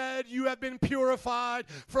has said you have been purified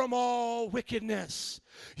from all wickedness.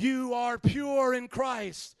 You are pure in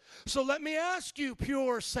Christ. So let me ask you,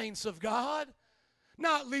 pure saints of God,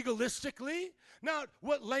 not legalistically, not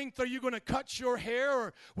what length are you going to cut your hair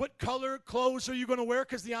or what color clothes are you going to wear,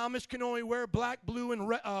 because the Amish can only wear black, blue,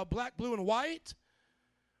 and white.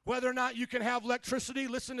 Whether or not you can have electricity,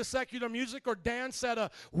 listen to secular music, or dance at a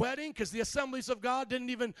wedding, because the Assemblies of God didn't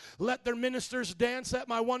even let their ministers dance at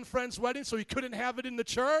my one friend's wedding, so he couldn't have it in the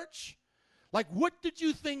church. Like, what did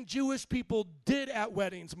you think Jewish people did at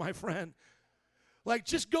weddings, my friend? Like,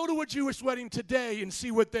 just go to a Jewish wedding today and see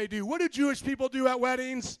what they do. What do Jewish people do at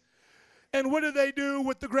weddings? And what do they do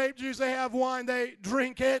with the grape juice? They have wine, they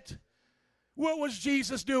drink it. What was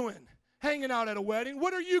Jesus doing? Hanging out at a wedding.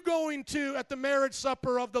 What are you going to at the marriage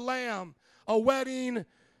supper of the Lamb? A wedding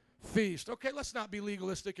feast. Okay, let's not be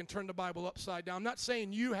legalistic and turn the Bible upside down. I'm not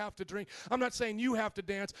saying you have to drink. I'm not saying you have to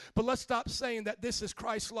dance. But let's stop saying that this is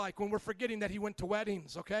Christ-like when we're forgetting that he went to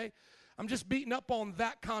weddings, okay? I'm just beating up on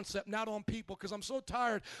that concept, not on people, because I'm so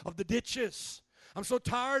tired of the ditches. I'm so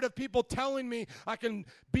tired of people telling me I can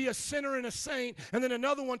be a sinner and a saint, and then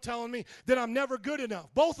another one telling me that I'm never good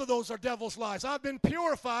enough. Both of those are devil's lies. I've been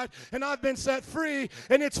purified, and I've been set free,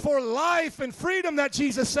 and it's for life and freedom that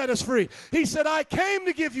Jesus set us free. He said, I came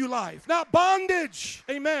to give you life, not bondage.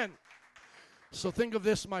 Amen. So think of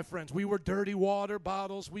this, my friends. We were dirty water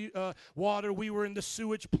bottles. We were in the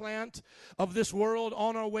sewage plant of this world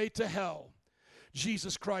on our way to hell.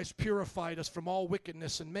 Jesus Christ purified us from all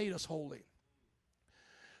wickedness and made us holy.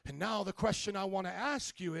 And now the question I want to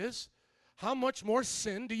ask you is, how much more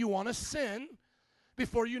sin do you want to sin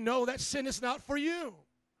before you know that sin is not for you?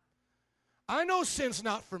 I know sin's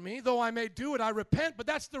not for me. Though I may do it, I repent, but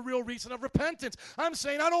that's the real reason of repentance. I'm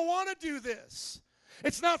saying I don't want to do this.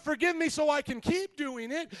 It's not forgive me so I can keep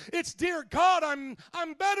doing it. It's, dear God, I'm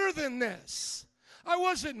better than this. I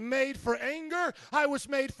wasn't made for anger. I was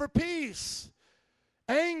made for peace.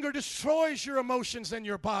 Anger destroys your emotions and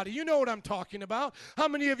your body. You know what I'm talking about. How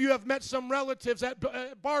many of you have met some relatives at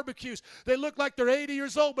barbecues? They look like they're 80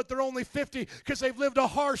 years old, but they're only 50 because they've lived a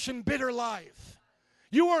harsh and bitter life.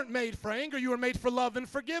 You weren't made for anger. You were made for love and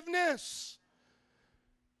forgiveness.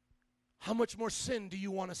 How much more sin do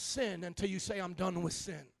you want to sin until you say, I'm done with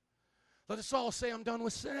sin? Let us all say, I'm done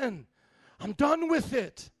with sin. I'm done with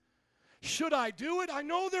it. Should I do it? I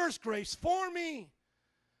know there's grace for me,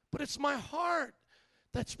 but it's my heart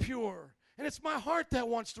that's pure. And it's my heart that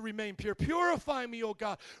wants to remain pure. Purify me, O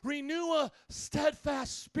God. Renew a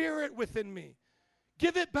steadfast spirit within me.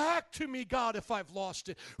 Give it back to me, God, if I've lost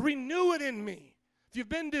it. Renew it in me. If you've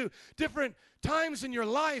been to different times in your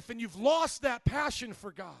life and you've lost that passion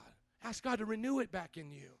for God, ask God to renew it back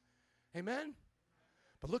in you. Amen?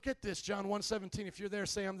 But look at this, John 1:17. If you're there,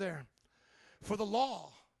 say I'm there. For the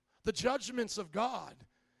law, the judgments of God,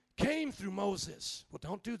 came through Moses. Well,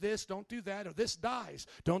 don't do this, don't do that, or this dies.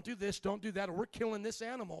 Don't do this, don't do that, or we're killing this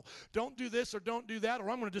animal. Don't do this or don't do that, or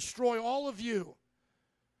I'm going to destroy all of you.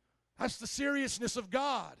 That's the seriousness of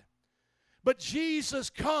God. But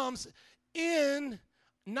Jesus comes in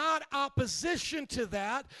not opposition to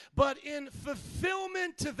that, but in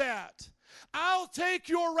fulfillment to that. I'll take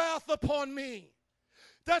your wrath upon me.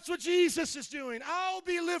 That's what Jesus is doing. I'll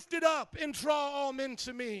be lifted up and draw all men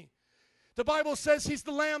to me. The Bible says he's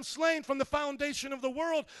the lamb slain from the foundation of the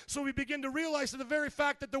world. So we begin to realize that the very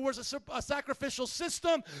fact that there was a sacrificial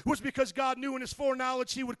system was because God knew in his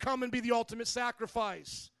foreknowledge he would come and be the ultimate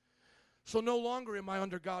sacrifice. So no longer am I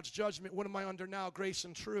under God's judgment. What am I under now? Grace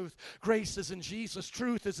and truth. Grace is in Jesus.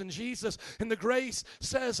 Truth is in Jesus. And the grace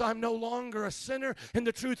says I'm no longer a sinner. And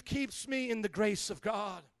the truth keeps me in the grace of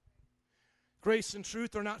God. Grace and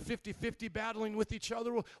truth are not 50-50 battling with each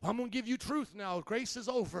other. Well, I'm going to give you truth now. Grace is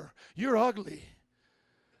over. You're ugly.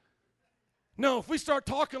 No, if we start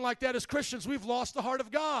talking like that as Christians, we've lost the heart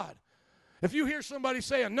of God. If you hear somebody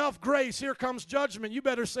say, enough grace, here comes judgment, you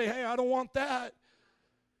better say, hey, I don't want that.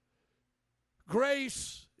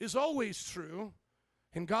 Grace is always true,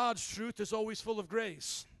 and God's truth is always full of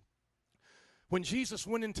grace. When Jesus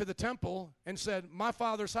went into the temple and said, my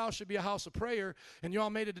Father's house should be a house of prayer, and y'all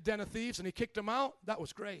made it a den of thieves, and he kicked them out, that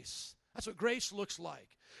was grace. That's what grace looks like.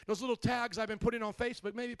 Those little tags I've been putting on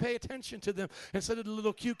Facebook, maybe pay attention to them instead of the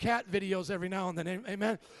little cute cat videos every now and then,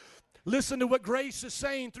 amen? Listen to what grace is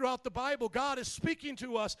saying throughout the Bible. God is speaking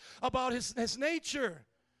to us about his nature.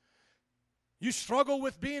 You struggle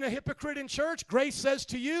with being a hypocrite in church, grace says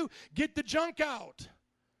to you, get the junk out.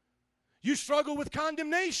 You struggle with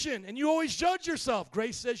condemnation and you always judge yourself.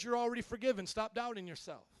 Grace says you're already forgiven. Stop doubting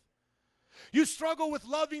yourself. You struggle with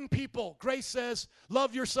loving people. Grace says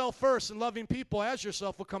love yourself first, and loving people as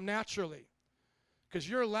yourself will come naturally. Because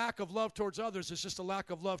your lack of love towards others is just a lack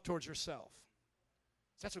of love towards yourself.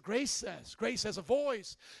 That's what grace says. Grace has a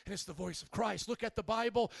voice, and it's the voice of Christ. Look at the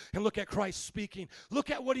Bible and look at Christ speaking.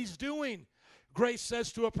 Look at what he's doing. Grace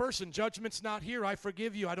says to a person, judgment's not here. I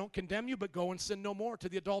forgive you. I don't condemn you, but go and sin no more. To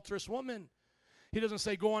the adulterous woman, he doesn't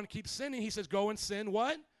say go on and keep sinning. He says go and sin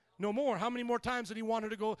what? No more. How many more times did he want her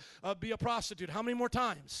to go be a prostitute? How many more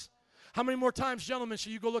times? How many more times, gentlemen,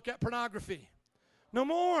 should you go look at pornography? No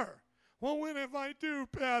more. Well, what if I do,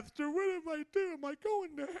 Pastor? What if I do? Am I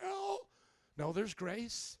going to hell? No, there's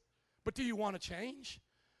grace. But do you want to change?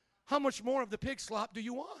 How much more of the pig slop do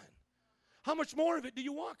you want? How much more of it do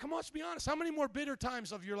you want? Come on, let's be honest. How many more bitter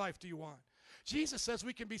times of your life do you want? Jesus says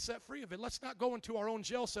we can be set free of it. Let's not go into our own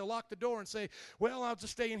jail cell, lock the door, and say, well, I'll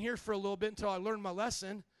just stay in here for a little bit until I learn my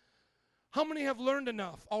lesson. How many have learned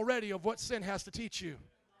enough already of what sin has to teach you?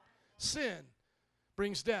 Sin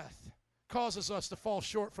brings death, causes us to fall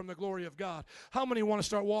short from the glory of God. How many want to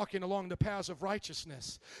start walking along the paths of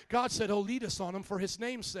righteousness? God said he'll lead us on them for his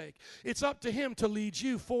name's sake. It's up to him to lead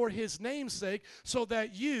you for his name's sake so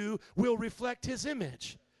that you will reflect his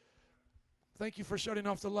image. Thank you for shutting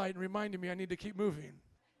off the light and reminding me I need to keep moving.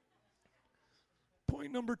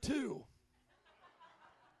 Point number 2.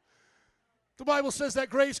 The Bible says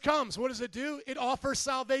that grace comes. What does it do? It offers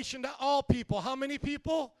salvation to all people. How many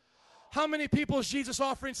people? How many people is Jesus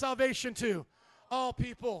offering salvation to? All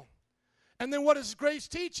people. And then what does grace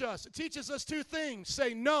teach us? It teaches us 2 things.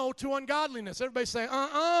 Say no to ungodliness. Everybody say,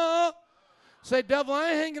 Say, devil,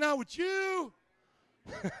 I ain't hanging out with you.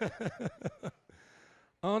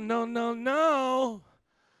 Oh, no, no, no.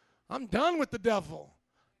 I'm done with the devil.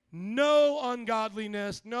 No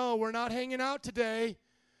ungodliness. No, we're not hanging out today.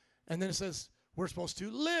 And then it says we're supposed to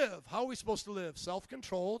live. How are we supposed to live?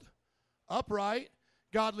 Self-controlled, upright,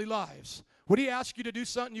 godly lives. Would he ask you to do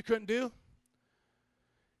something you couldn't do?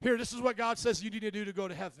 Here, this is what God says you need to do to go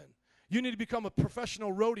to heaven. You need to become a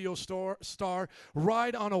professional rodeo star,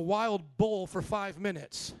 ride on a wild bull for 5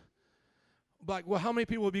 minutes. Like, well, how many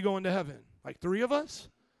people would be going to heaven? Like 3 of us?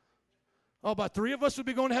 Oh, about 3 of us would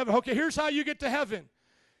be going to heaven. Okay, here's how you get to heaven.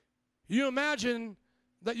 You imagine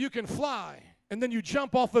that you can fly, and then you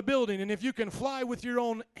jump off a building, and if you can fly with your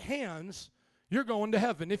own hands, you're going to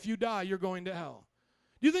heaven. If you die, you're going to hell.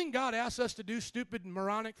 Do you think God asks us to do stupid,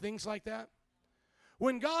 moronic things like that?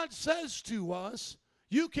 When God says to us,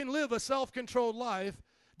 you can live a self-controlled life,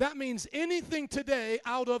 that means anything today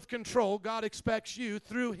out of control, God expects you,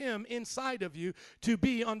 through him, inside of you, to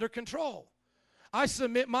be under control. I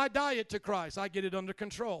submit my diet to Christ. I get it under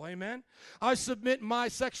control. Amen? I submit my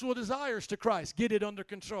sexual desires to Christ. Get it under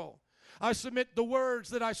control. I submit the words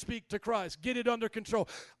that I speak to Christ. Get it under control.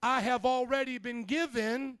 I have already been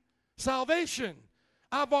given salvation.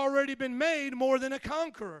 I've already been made more than a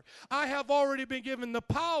conqueror. I have already been given the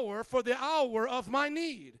power for the hour of my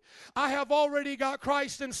need. I have already got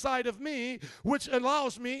Christ inside of me, which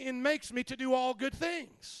allows me and makes me to do all good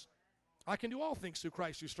things. I can do all things through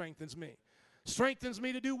Christ who strengthens me. Strengthens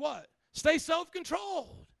me to do what? Stay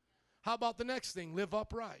self-controlled. How about the next thing? Live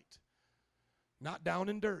upright. Not down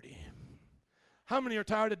and dirty. How many are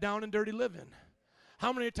tired of down and dirty living?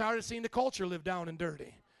 How many are tired of seeing the culture live down and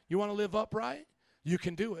dirty? You want to live upright? You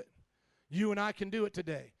can do it. You and I can do it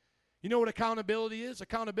today. You know what accountability is?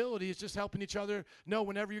 Accountability is just helping each other know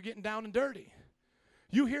whenever you're getting down and dirty.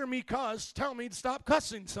 You hear me cuss, tell me to stop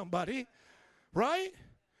cussing somebody, right?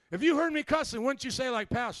 If you heard me cussing, wouldn't you say like,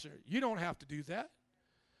 Pastor, you don't have to do that?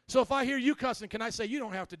 So if I hear you cussing, can I say you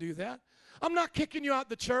don't have to do that? I'm not kicking you out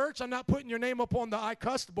the church. I'm not putting your name up on the I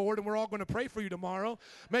cussed board and we're all going to pray for you tomorrow,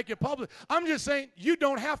 make it public. I'm just saying you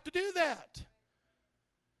don't have to do that.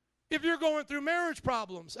 If you're going through marriage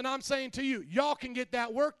problems, and I'm saying to you, y'all can get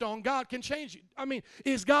that worked on, God can change you. I mean,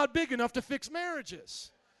 is God big enough to fix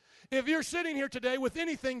marriages? If you're sitting here today with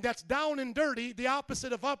anything that's down and dirty, the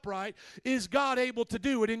opposite of upright, is God able to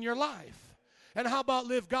do it in your life? And how about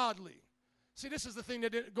live godly? See, this is the thing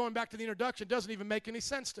that, going back to the introduction, doesn't even make any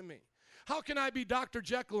sense to me. How can I be Dr.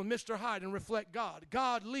 Jekyll and Mr. Hyde and reflect God?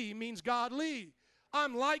 Godly means godly.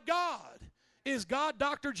 I'm like God. Is God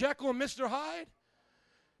Dr. Jekyll and Mr. Hyde?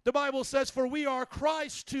 The Bible says, for we are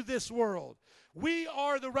Christ to this world. We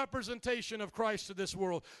are the representation of Christ to this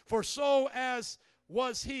world. For so as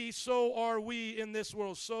was he, so are we in this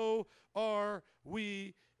world. So are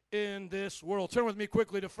we in this world. Turn with me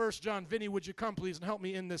quickly to 1 John. Vinny, would you come, please, and help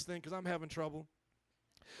me in this thing, because I'm having trouble.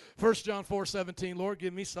 1 John 4:17, Lord,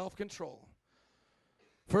 give me self-control.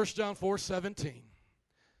 1 John 4:17.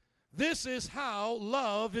 This is how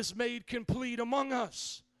love is made complete among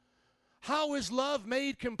us. How is love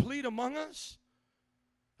made complete among us?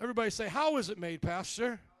 Everybody say, how is it made,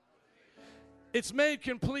 Pastor? It's made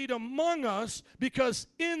complete among us because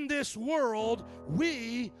in this world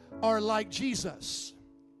we are like Jesus.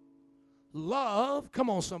 Love, come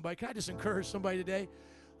on somebody, can I just encourage somebody today?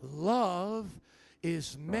 Love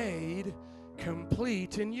is made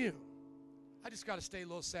complete in you. I just got to stay a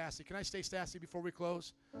little sassy. Can I stay sassy before we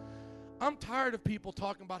close? I'm tired of people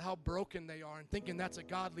talking about how broken they are and thinking that's a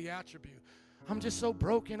godly attribute. I'm just so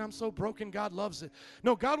broken. I'm so broken. God loves it.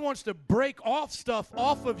 No, God wants to break off stuff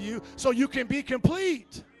off of you so you can be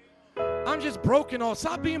complete. I'm just broken.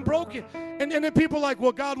 Stop being broken. And then people are like,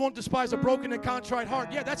 well, God won't despise a broken and contrite heart.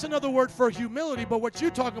 Yeah, that's another word for humility, but what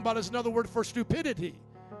you're talking about is another word for stupidity.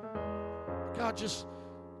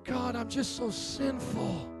 God, I'm just so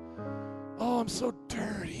sinful. Oh, I'm so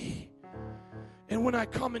dirty. And when I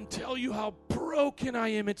come and tell you how broken I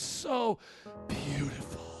am, it's so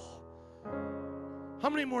beautiful. How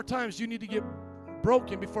many more times do you need to get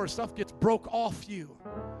broken before stuff gets broke off you?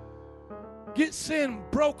 Get sin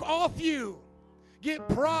broke off you. Get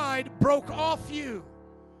pride broke off you.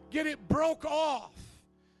 Get it broke off.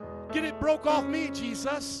 Get it broke off me,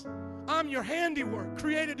 Jesus. I'm your handiwork,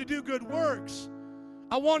 created to do good works.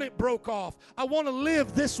 I want it broke off. I want to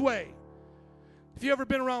live this way. If you've ever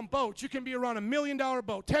been around boats, you can be around $1 million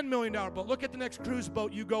boat, $10 million boat. Look at the next cruise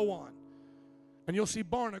boat you go on, and you'll see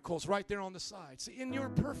barnacles right there on the side. See, in your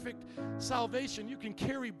perfect salvation, you can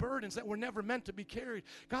carry burdens that were never meant to be carried.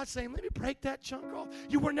 God's saying, let me break that chunk off.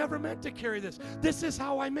 You were never meant to carry this. This is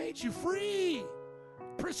how I made you free,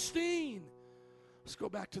 pristine. Let's go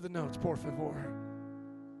back to the notes, por favor.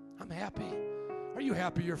 I'm happy. Are you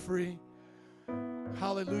happy you're free?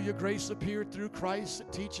 Hallelujah. Grace appeared through Christ.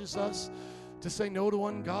 It teaches us to say no to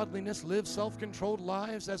ungodliness, live self-controlled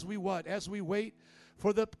lives as we what? As we wait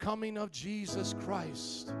for the coming of Jesus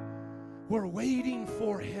Christ. We're waiting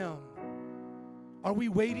for him. Are we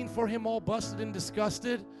waiting for him all busted and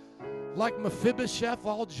disgusted? Like Mephibosheth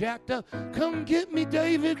all jacked up. Come get me,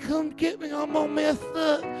 David. Come get me. I'm all messed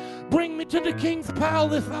up. Bring me to the king's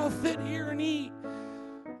palace. I'll sit here and eat.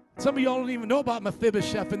 Some of y'all don't even know about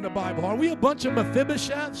Mephibosheth in the Bible. Are we a bunch of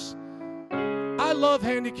Mephibosheths? I love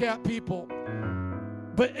handicapped people.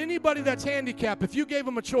 But anybody that's handicapped, if you gave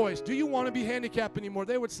them a choice, do you want to be handicapped anymore?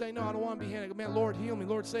 They would say, no, I don't want to be handicapped. Man, Lord, heal me.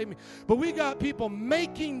 Lord, save me. But we got people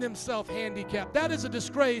making themselves handicapped. That is a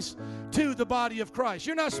disgrace to the body of Christ.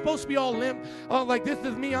 You're not supposed to be all limp, like this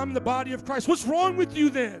is me, I'm the body of Christ. What's wrong with you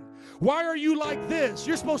then? Why are you like this?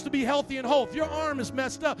 You're supposed to be healthy and whole. If your arm is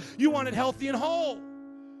messed up, you want it healthy and whole.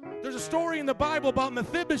 There's a story in the Bible about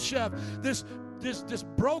Mephibosheth, this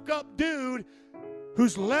broke up dude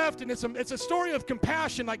who's left, and it's a story of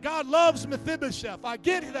compassion. Like God loves Mephibosheth. I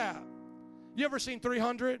get that. You ever seen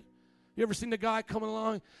 300? You ever seen the guy coming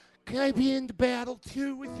along? Can I be in the battle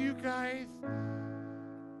too with you guys?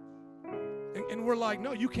 And we're like,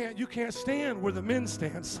 no, you can't stand where the men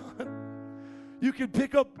stand, son. You can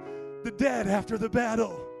pick up the dead after the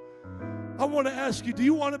battle. I want to ask you, do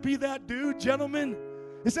you want to be that dude, gentlemen?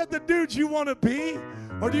 Is that the dude you want to be?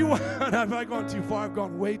 Or do you want, have I gone too far? I've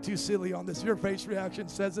gone way too silly on this. Your face reaction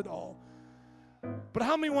says it all. But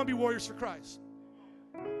how many want to be warriors for Christ?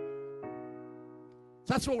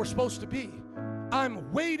 That's what we're supposed to be.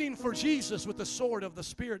 I'm waiting for Jesus with the sword of the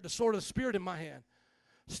Spirit in my hand,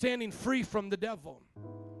 standing free from the devil.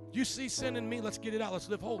 You see sin in me, let's get it out. Let's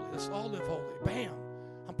live holy. Let's all live holy. Bam.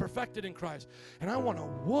 I'm perfected in Christ. And I want to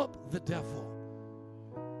whoop the devil.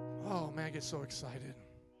 Oh, man, I get so excited.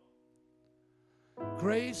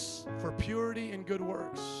 Grace for purity and good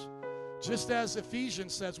works. Just as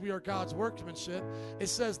Ephesians says we are God's workmanship, it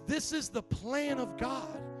says this is the plan of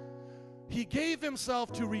God. He gave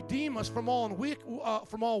himself to redeem us from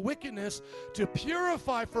all wickedness, to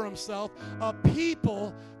purify for himself a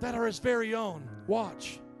people that are his very own.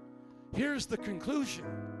 Watch. Here's the conclusion.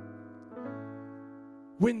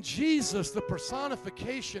 When Jesus, the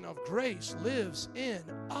personification of grace, lives in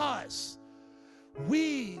us,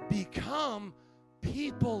 we become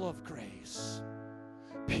people of grace,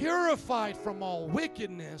 purified from all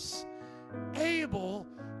wickedness, able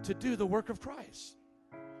to do the work of Christ.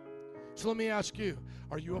 So let me ask you,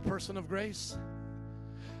 are you a person of grace?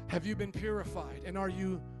 Have you been purified? And are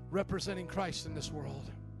you representing Christ in this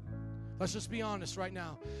world? Let's just be honest right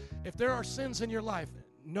now. If there are sins in your life,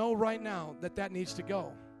 know right now that needs to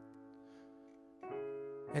go.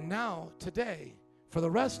 And now, today, for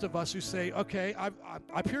the rest of us who say, okay,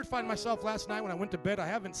 I purified myself last night when I went to bed. I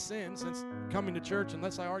haven't sinned since coming to church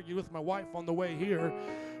unless I argue with my wife on the way here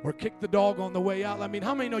or kick the dog on the way out. I mean,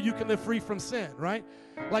 how many know you can live free from sin, right?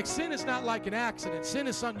 Like, sin is not like an accident. Sin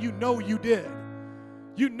is something you know you did.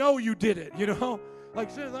 You know you did it, you know?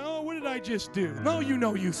 Like, sin is like, oh, what did I just do? No, you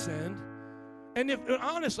know you sinned. And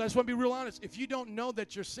honestly, I just want to be real honest. If you don't know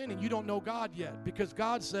that you're sinning, you don't know God yet, because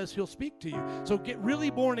God says he'll speak to you. So get really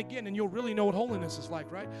born again and you'll really know what holiness is like,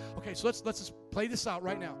 right? Okay, so let's just play this out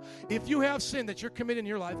right now. If you have sin that you're committing in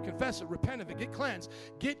your life, confess it, repent of it, get cleansed,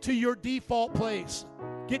 get to your default place.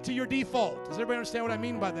 Get to your default. Does everybody understand what I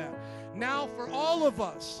mean by that? Now, for all of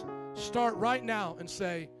us, start right now and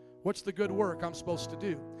say, what's the good work I'm supposed to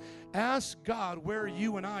do? Ask God where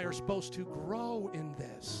you and I are supposed to grow in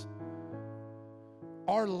this.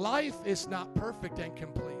 Our life is not perfect and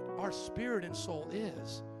complete. Our spirit and soul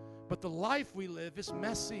is. But the life we live is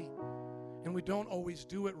messy, and we don't always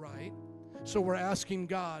do it right. So we're asking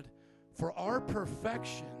God for our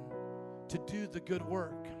perfection to do the good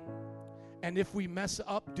work. And if we mess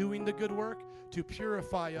up doing the good work, to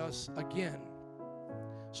purify us again.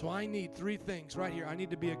 So I need 3 things right here. I need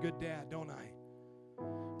to be a good dad, don't I?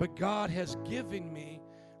 But God has given me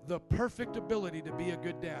the perfect ability to be a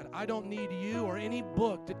good dad. I don't need you or any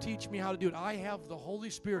book to teach me how to do it. I have the Holy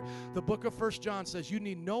Spirit. The book of 1 John says you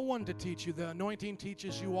need no one to teach you. The anointing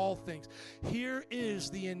teaches you all things. Here is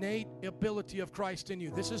the innate ability of Christ in you.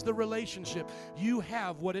 This is the relationship. You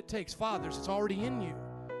have what it takes. Fathers, it's already in you.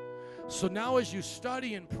 So now as you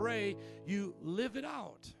study and pray, you live it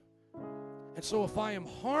out. And so if I am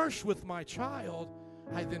harsh with my child,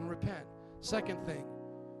 I then repent. Second thing,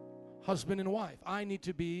 husband and wife. I need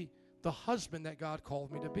to be the husband that God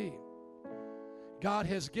called me to be. God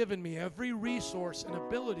has given me every resource and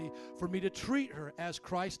ability for me to treat her as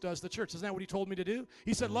Christ does the church. Isn't that what he told me to do?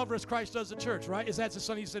 He said, love her as Christ does the church, right? Is that the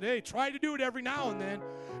son? He said, hey, try to do it every now and then.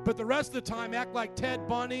 But the rest of the time, act like Ted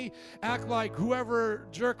Bundy, act like whoever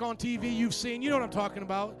jerk on TV you've seen. You know what I'm talking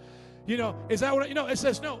about. You know, is that what, it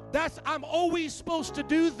says, no, I'm always supposed to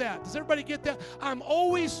do that. Does everybody get that? I'm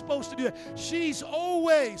always supposed to do that. She's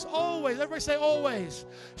always, everybody say always.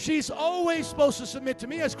 She's always supposed to submit to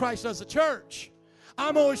me as Christ does the church.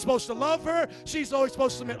 I'm always supposed to love her. She's always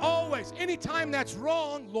supposed to submit. Always. Anytime that's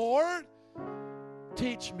wrong, Lord,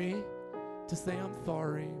 teach me to say I'm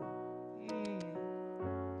sorry.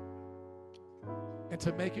 And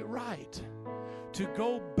to make it right. To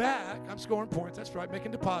go back. I'm scoring points. That's right.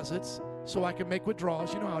 Making deposits so I can make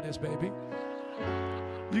withdrawals. You know how it is, baby.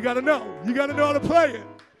 You got to know. You got to know how to play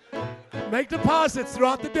it. Make deposits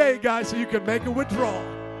throughout the day, guys, so you can make a withdrawal.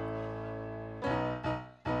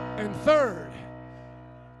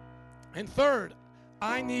 And third,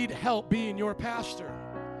 I need help being your pastor.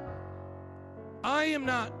 I am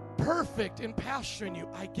not perfect in pastoring you.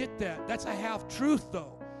 I get that. That's a half truth,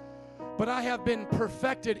 though. But I have been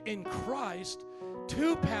perfected in Christ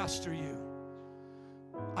to pastor you.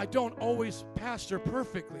 I don't always pastor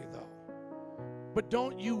perfectly, though. But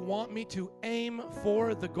don't you want me to aim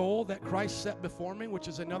for the goal that Christ set before me, which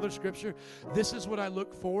is another scripture? This is what I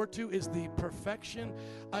look forward to, is the perfection.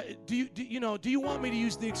 Do you want me to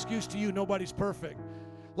use the excuse to you, nobody's perfect?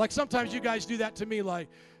 Like sometimes you guys do that to me, like,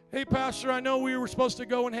 hey, Pastor, I know we were supposed to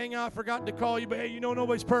go and hang out. I forgot to call you, but hey,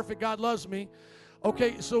 nobody's perfect. God loves me.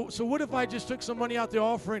 Okay, so what if I just took some money out the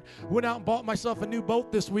offering, went out and bought myself a new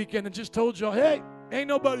boat this weekend and just told y'all, hey, ain't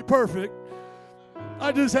nobody perfect.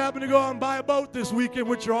 I just happened to go out and buy a boat this weekend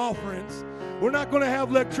with your offerings. We're not going to have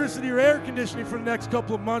electricity or air conditioning for the next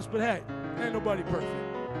couple of months, but hey, ain't nobody perfect.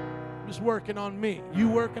 I'm just working on me. You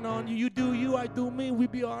working on you. You do you, I do me. We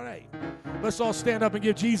be all right. Let's all stand up and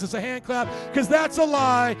give Jesus a hand clap, because that's a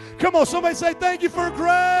lie. Come on, somebody say thank you for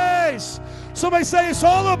grace. Somebody say it's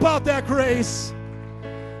all about that grace.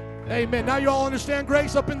 Amen. Now you all understand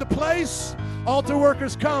grace up in the place. Altar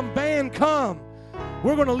workers come. Band come.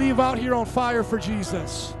 We're going to leave out here on fire for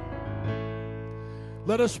Jesus.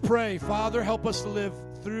 Let us pray. Father, help us to live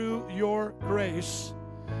through your grace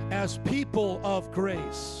as people of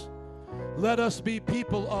grace. Let us be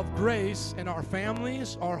people of grace in our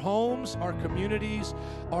families, our homes, our communities,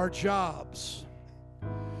 our jobs.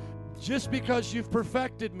 Just because you've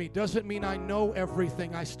perfected me doesn't mean I know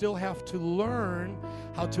everything. I still have to learn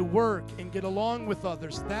how to work and get along with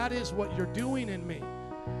others. That is what you're doing in me.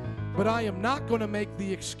 But I am not going to make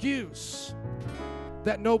the excuse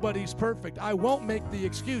that nobody's perfect. I won't make the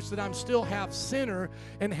excuse that I'm still half sinner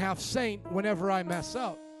and half saint whenever I mess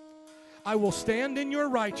up. I will stand in your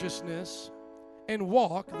righteousness and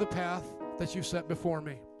walk the path that you set before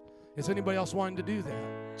me. Is anybody else wanting to do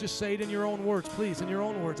that? Just say it in your own words, please, in your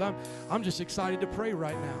own words. I'm just excited to pray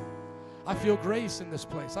right now. I feel grace in this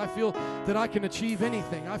place. I feel that I can achieve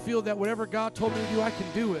anything. I feel that whatever God told me to do, I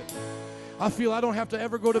can do it. I feel I don't have to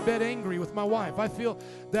ever go to bed angry with my wife. I feel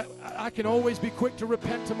that I can always be quick to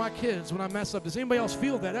repent to my kids when I mess up. Does anybody else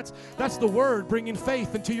feel that? That's the word bringing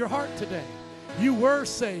faith into your heart today. You were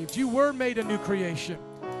saved. You were made a new creation.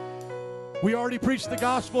 We already preached the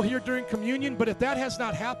gospel here during communion, but if that has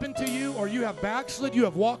not happened to you, or you have backslid, you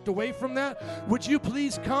have walked away from that, would you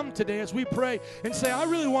please come today as we pray and say, I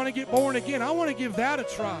really want to get born again. I want to give that a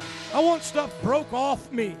try. I want stuff broke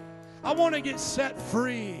off me. I want to get set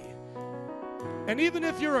free. And even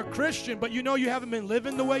if you're a Christian, but you know you haven't been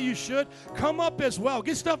living the way you should, come up as well.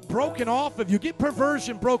 Get stuff broken off of you. Get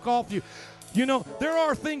perversion broke off you. You know, there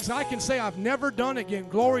are things I can say I've never done again.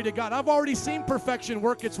 Glory to God. I've already seen perfection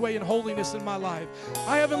work its way in holiness in my life.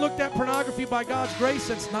 I haven't looked at pornography by God's grace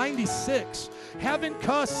since 96. Haven't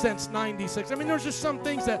cussed since 96. I mean, there's just some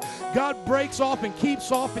things that God breaks off and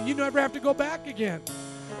keeps off, and you never have to go back again.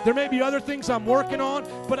 There may be other things I'm working on,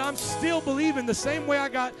 but I'm still believing the same way I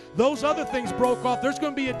got those other things broke off. There's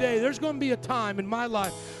going to be a day, there's going to be a time in my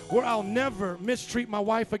life where I'll never mistreat my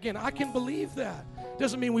wife again. I can believe that.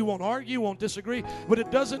 Doesn't mean we won't argue, won't disagree, but it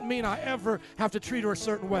doesn't mean I ever have to treat her a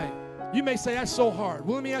certain way. You may say, that's so hard.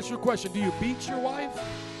 Well, let me ask you a question. Do you beat your wife?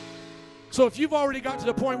 So if you've already got to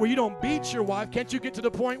the point where you don't beat your wife, can't you get to the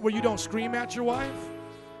point where you don't scream at your wife?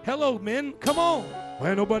 Hello, men, come on. Well,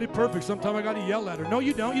 ain't nobody perfect. Sometimes I got to yell at her. No,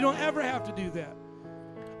 you don't. You don't ever have to do that.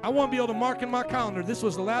 I want to be able to mark in my calendar, this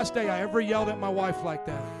was the last day I ever yelled at my wife like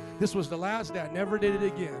that. This was the last day. I never did it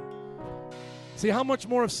again. See, how much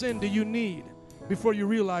more of sin do you need before you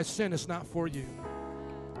realize sin is not for you?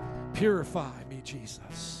 Purify me,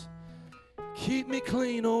 Jesus. Keep me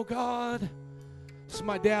clean, oh God. So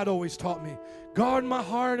my dad always taught me, guard my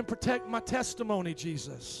heart and protect my testimony,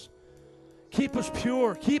 Jesus. Keep us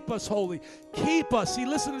pure. Keep us holy. Keep us. See,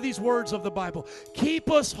 listen to these words of the Bible.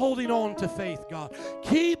 Keep us holding on to faith, God.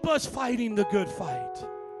 Keep us fighting the good fight.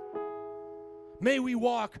 May we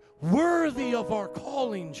walk worthy of our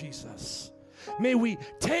calling, Jesus. May we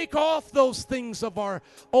take off those things of our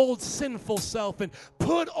old sinful self and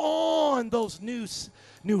put on those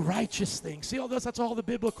new righteous things. See, all that's all the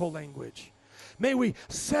biblical language. May we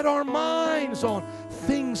set our minds on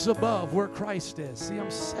things above where Christ is. See, I'm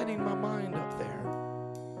setting my mind up there.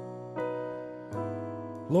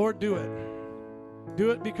 Lord, do it. Do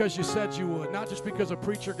it because you said you would. Not just because a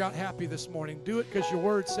preacher got happy this morning. Do it because your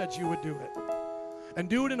word said you would do it. And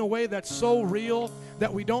do it in a way that's so real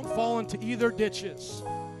that we don't fall into either ditches.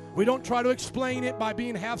 We don't try to explain it by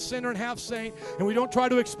being half sinner and half saint, and we don't try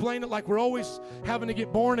to explain it like we're always having to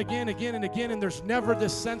get born again, and there's never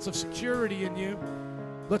this sense of security in you.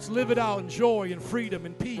 Let's live it out in joy and freedom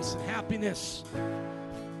and peace and happiness.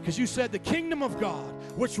 Because you said the kingdom of God,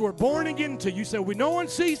 which we're born again to, you said no one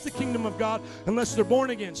sees the kingdom of God unless they're born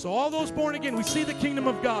again. So all those born again, we see the kingdom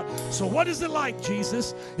of God. So what is it like,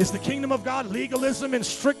 Jesus? Is the kingdom of God legalism and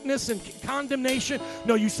strictness and condemnation?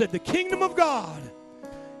 No, you said the kingdom of God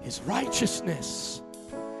is righteousness,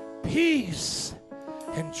 peace,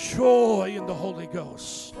 and joy in the Holy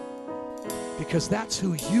Ghost. Because that's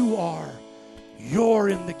who you are. You're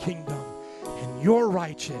in the kingdom, and you're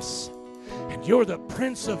righteous, and you're the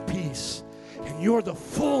Prince of Peace, and you're the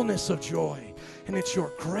fullness of joy. And it's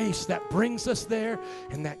your grace that brings us there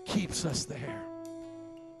and that keeps us there.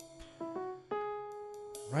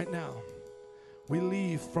 Right now, we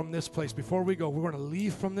leave from this place. Before we go, we're going to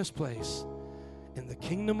leave from this place in the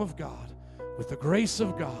kingdom of God, with the grace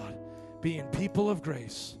of God, being people of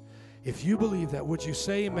grace. If you believe that, would you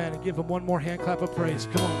say amen and give him one more hand clap of praise?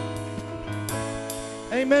 Come on.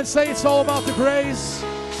 Amen. Say it's all about the grace.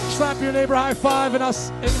 Slap your neighbor high five and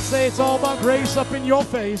say it's all about grace up in your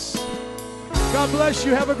face. God bless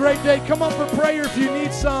you. Have a great day. Come up for prayer if you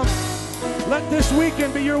need some. Let this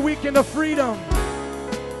weekend be your weekend of freedom.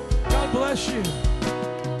 God bless you.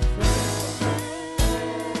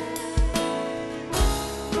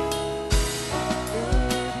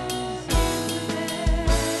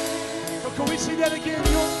 that again.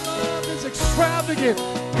 Your love is extravagant.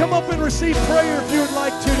 Come up and receive prayer if you would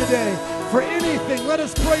like to today. For anything, let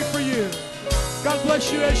us pray for you. God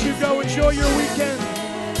bless you as you go. Enjoy your weekend.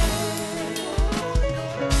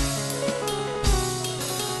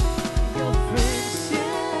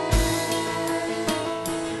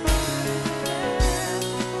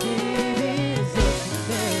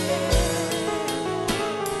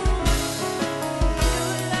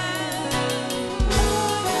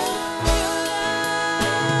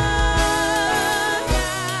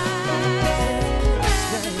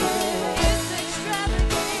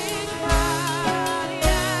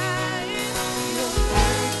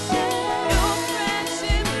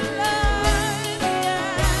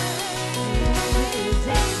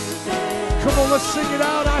 Let's sing it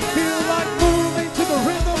out. I feel like moving to the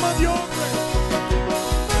rhythm of your grace.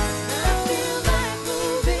 I feel like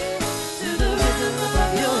moving to the rhythm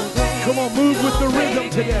of your grace. Come on, move with the rhythm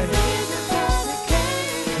today.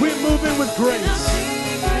 We're moving with grace.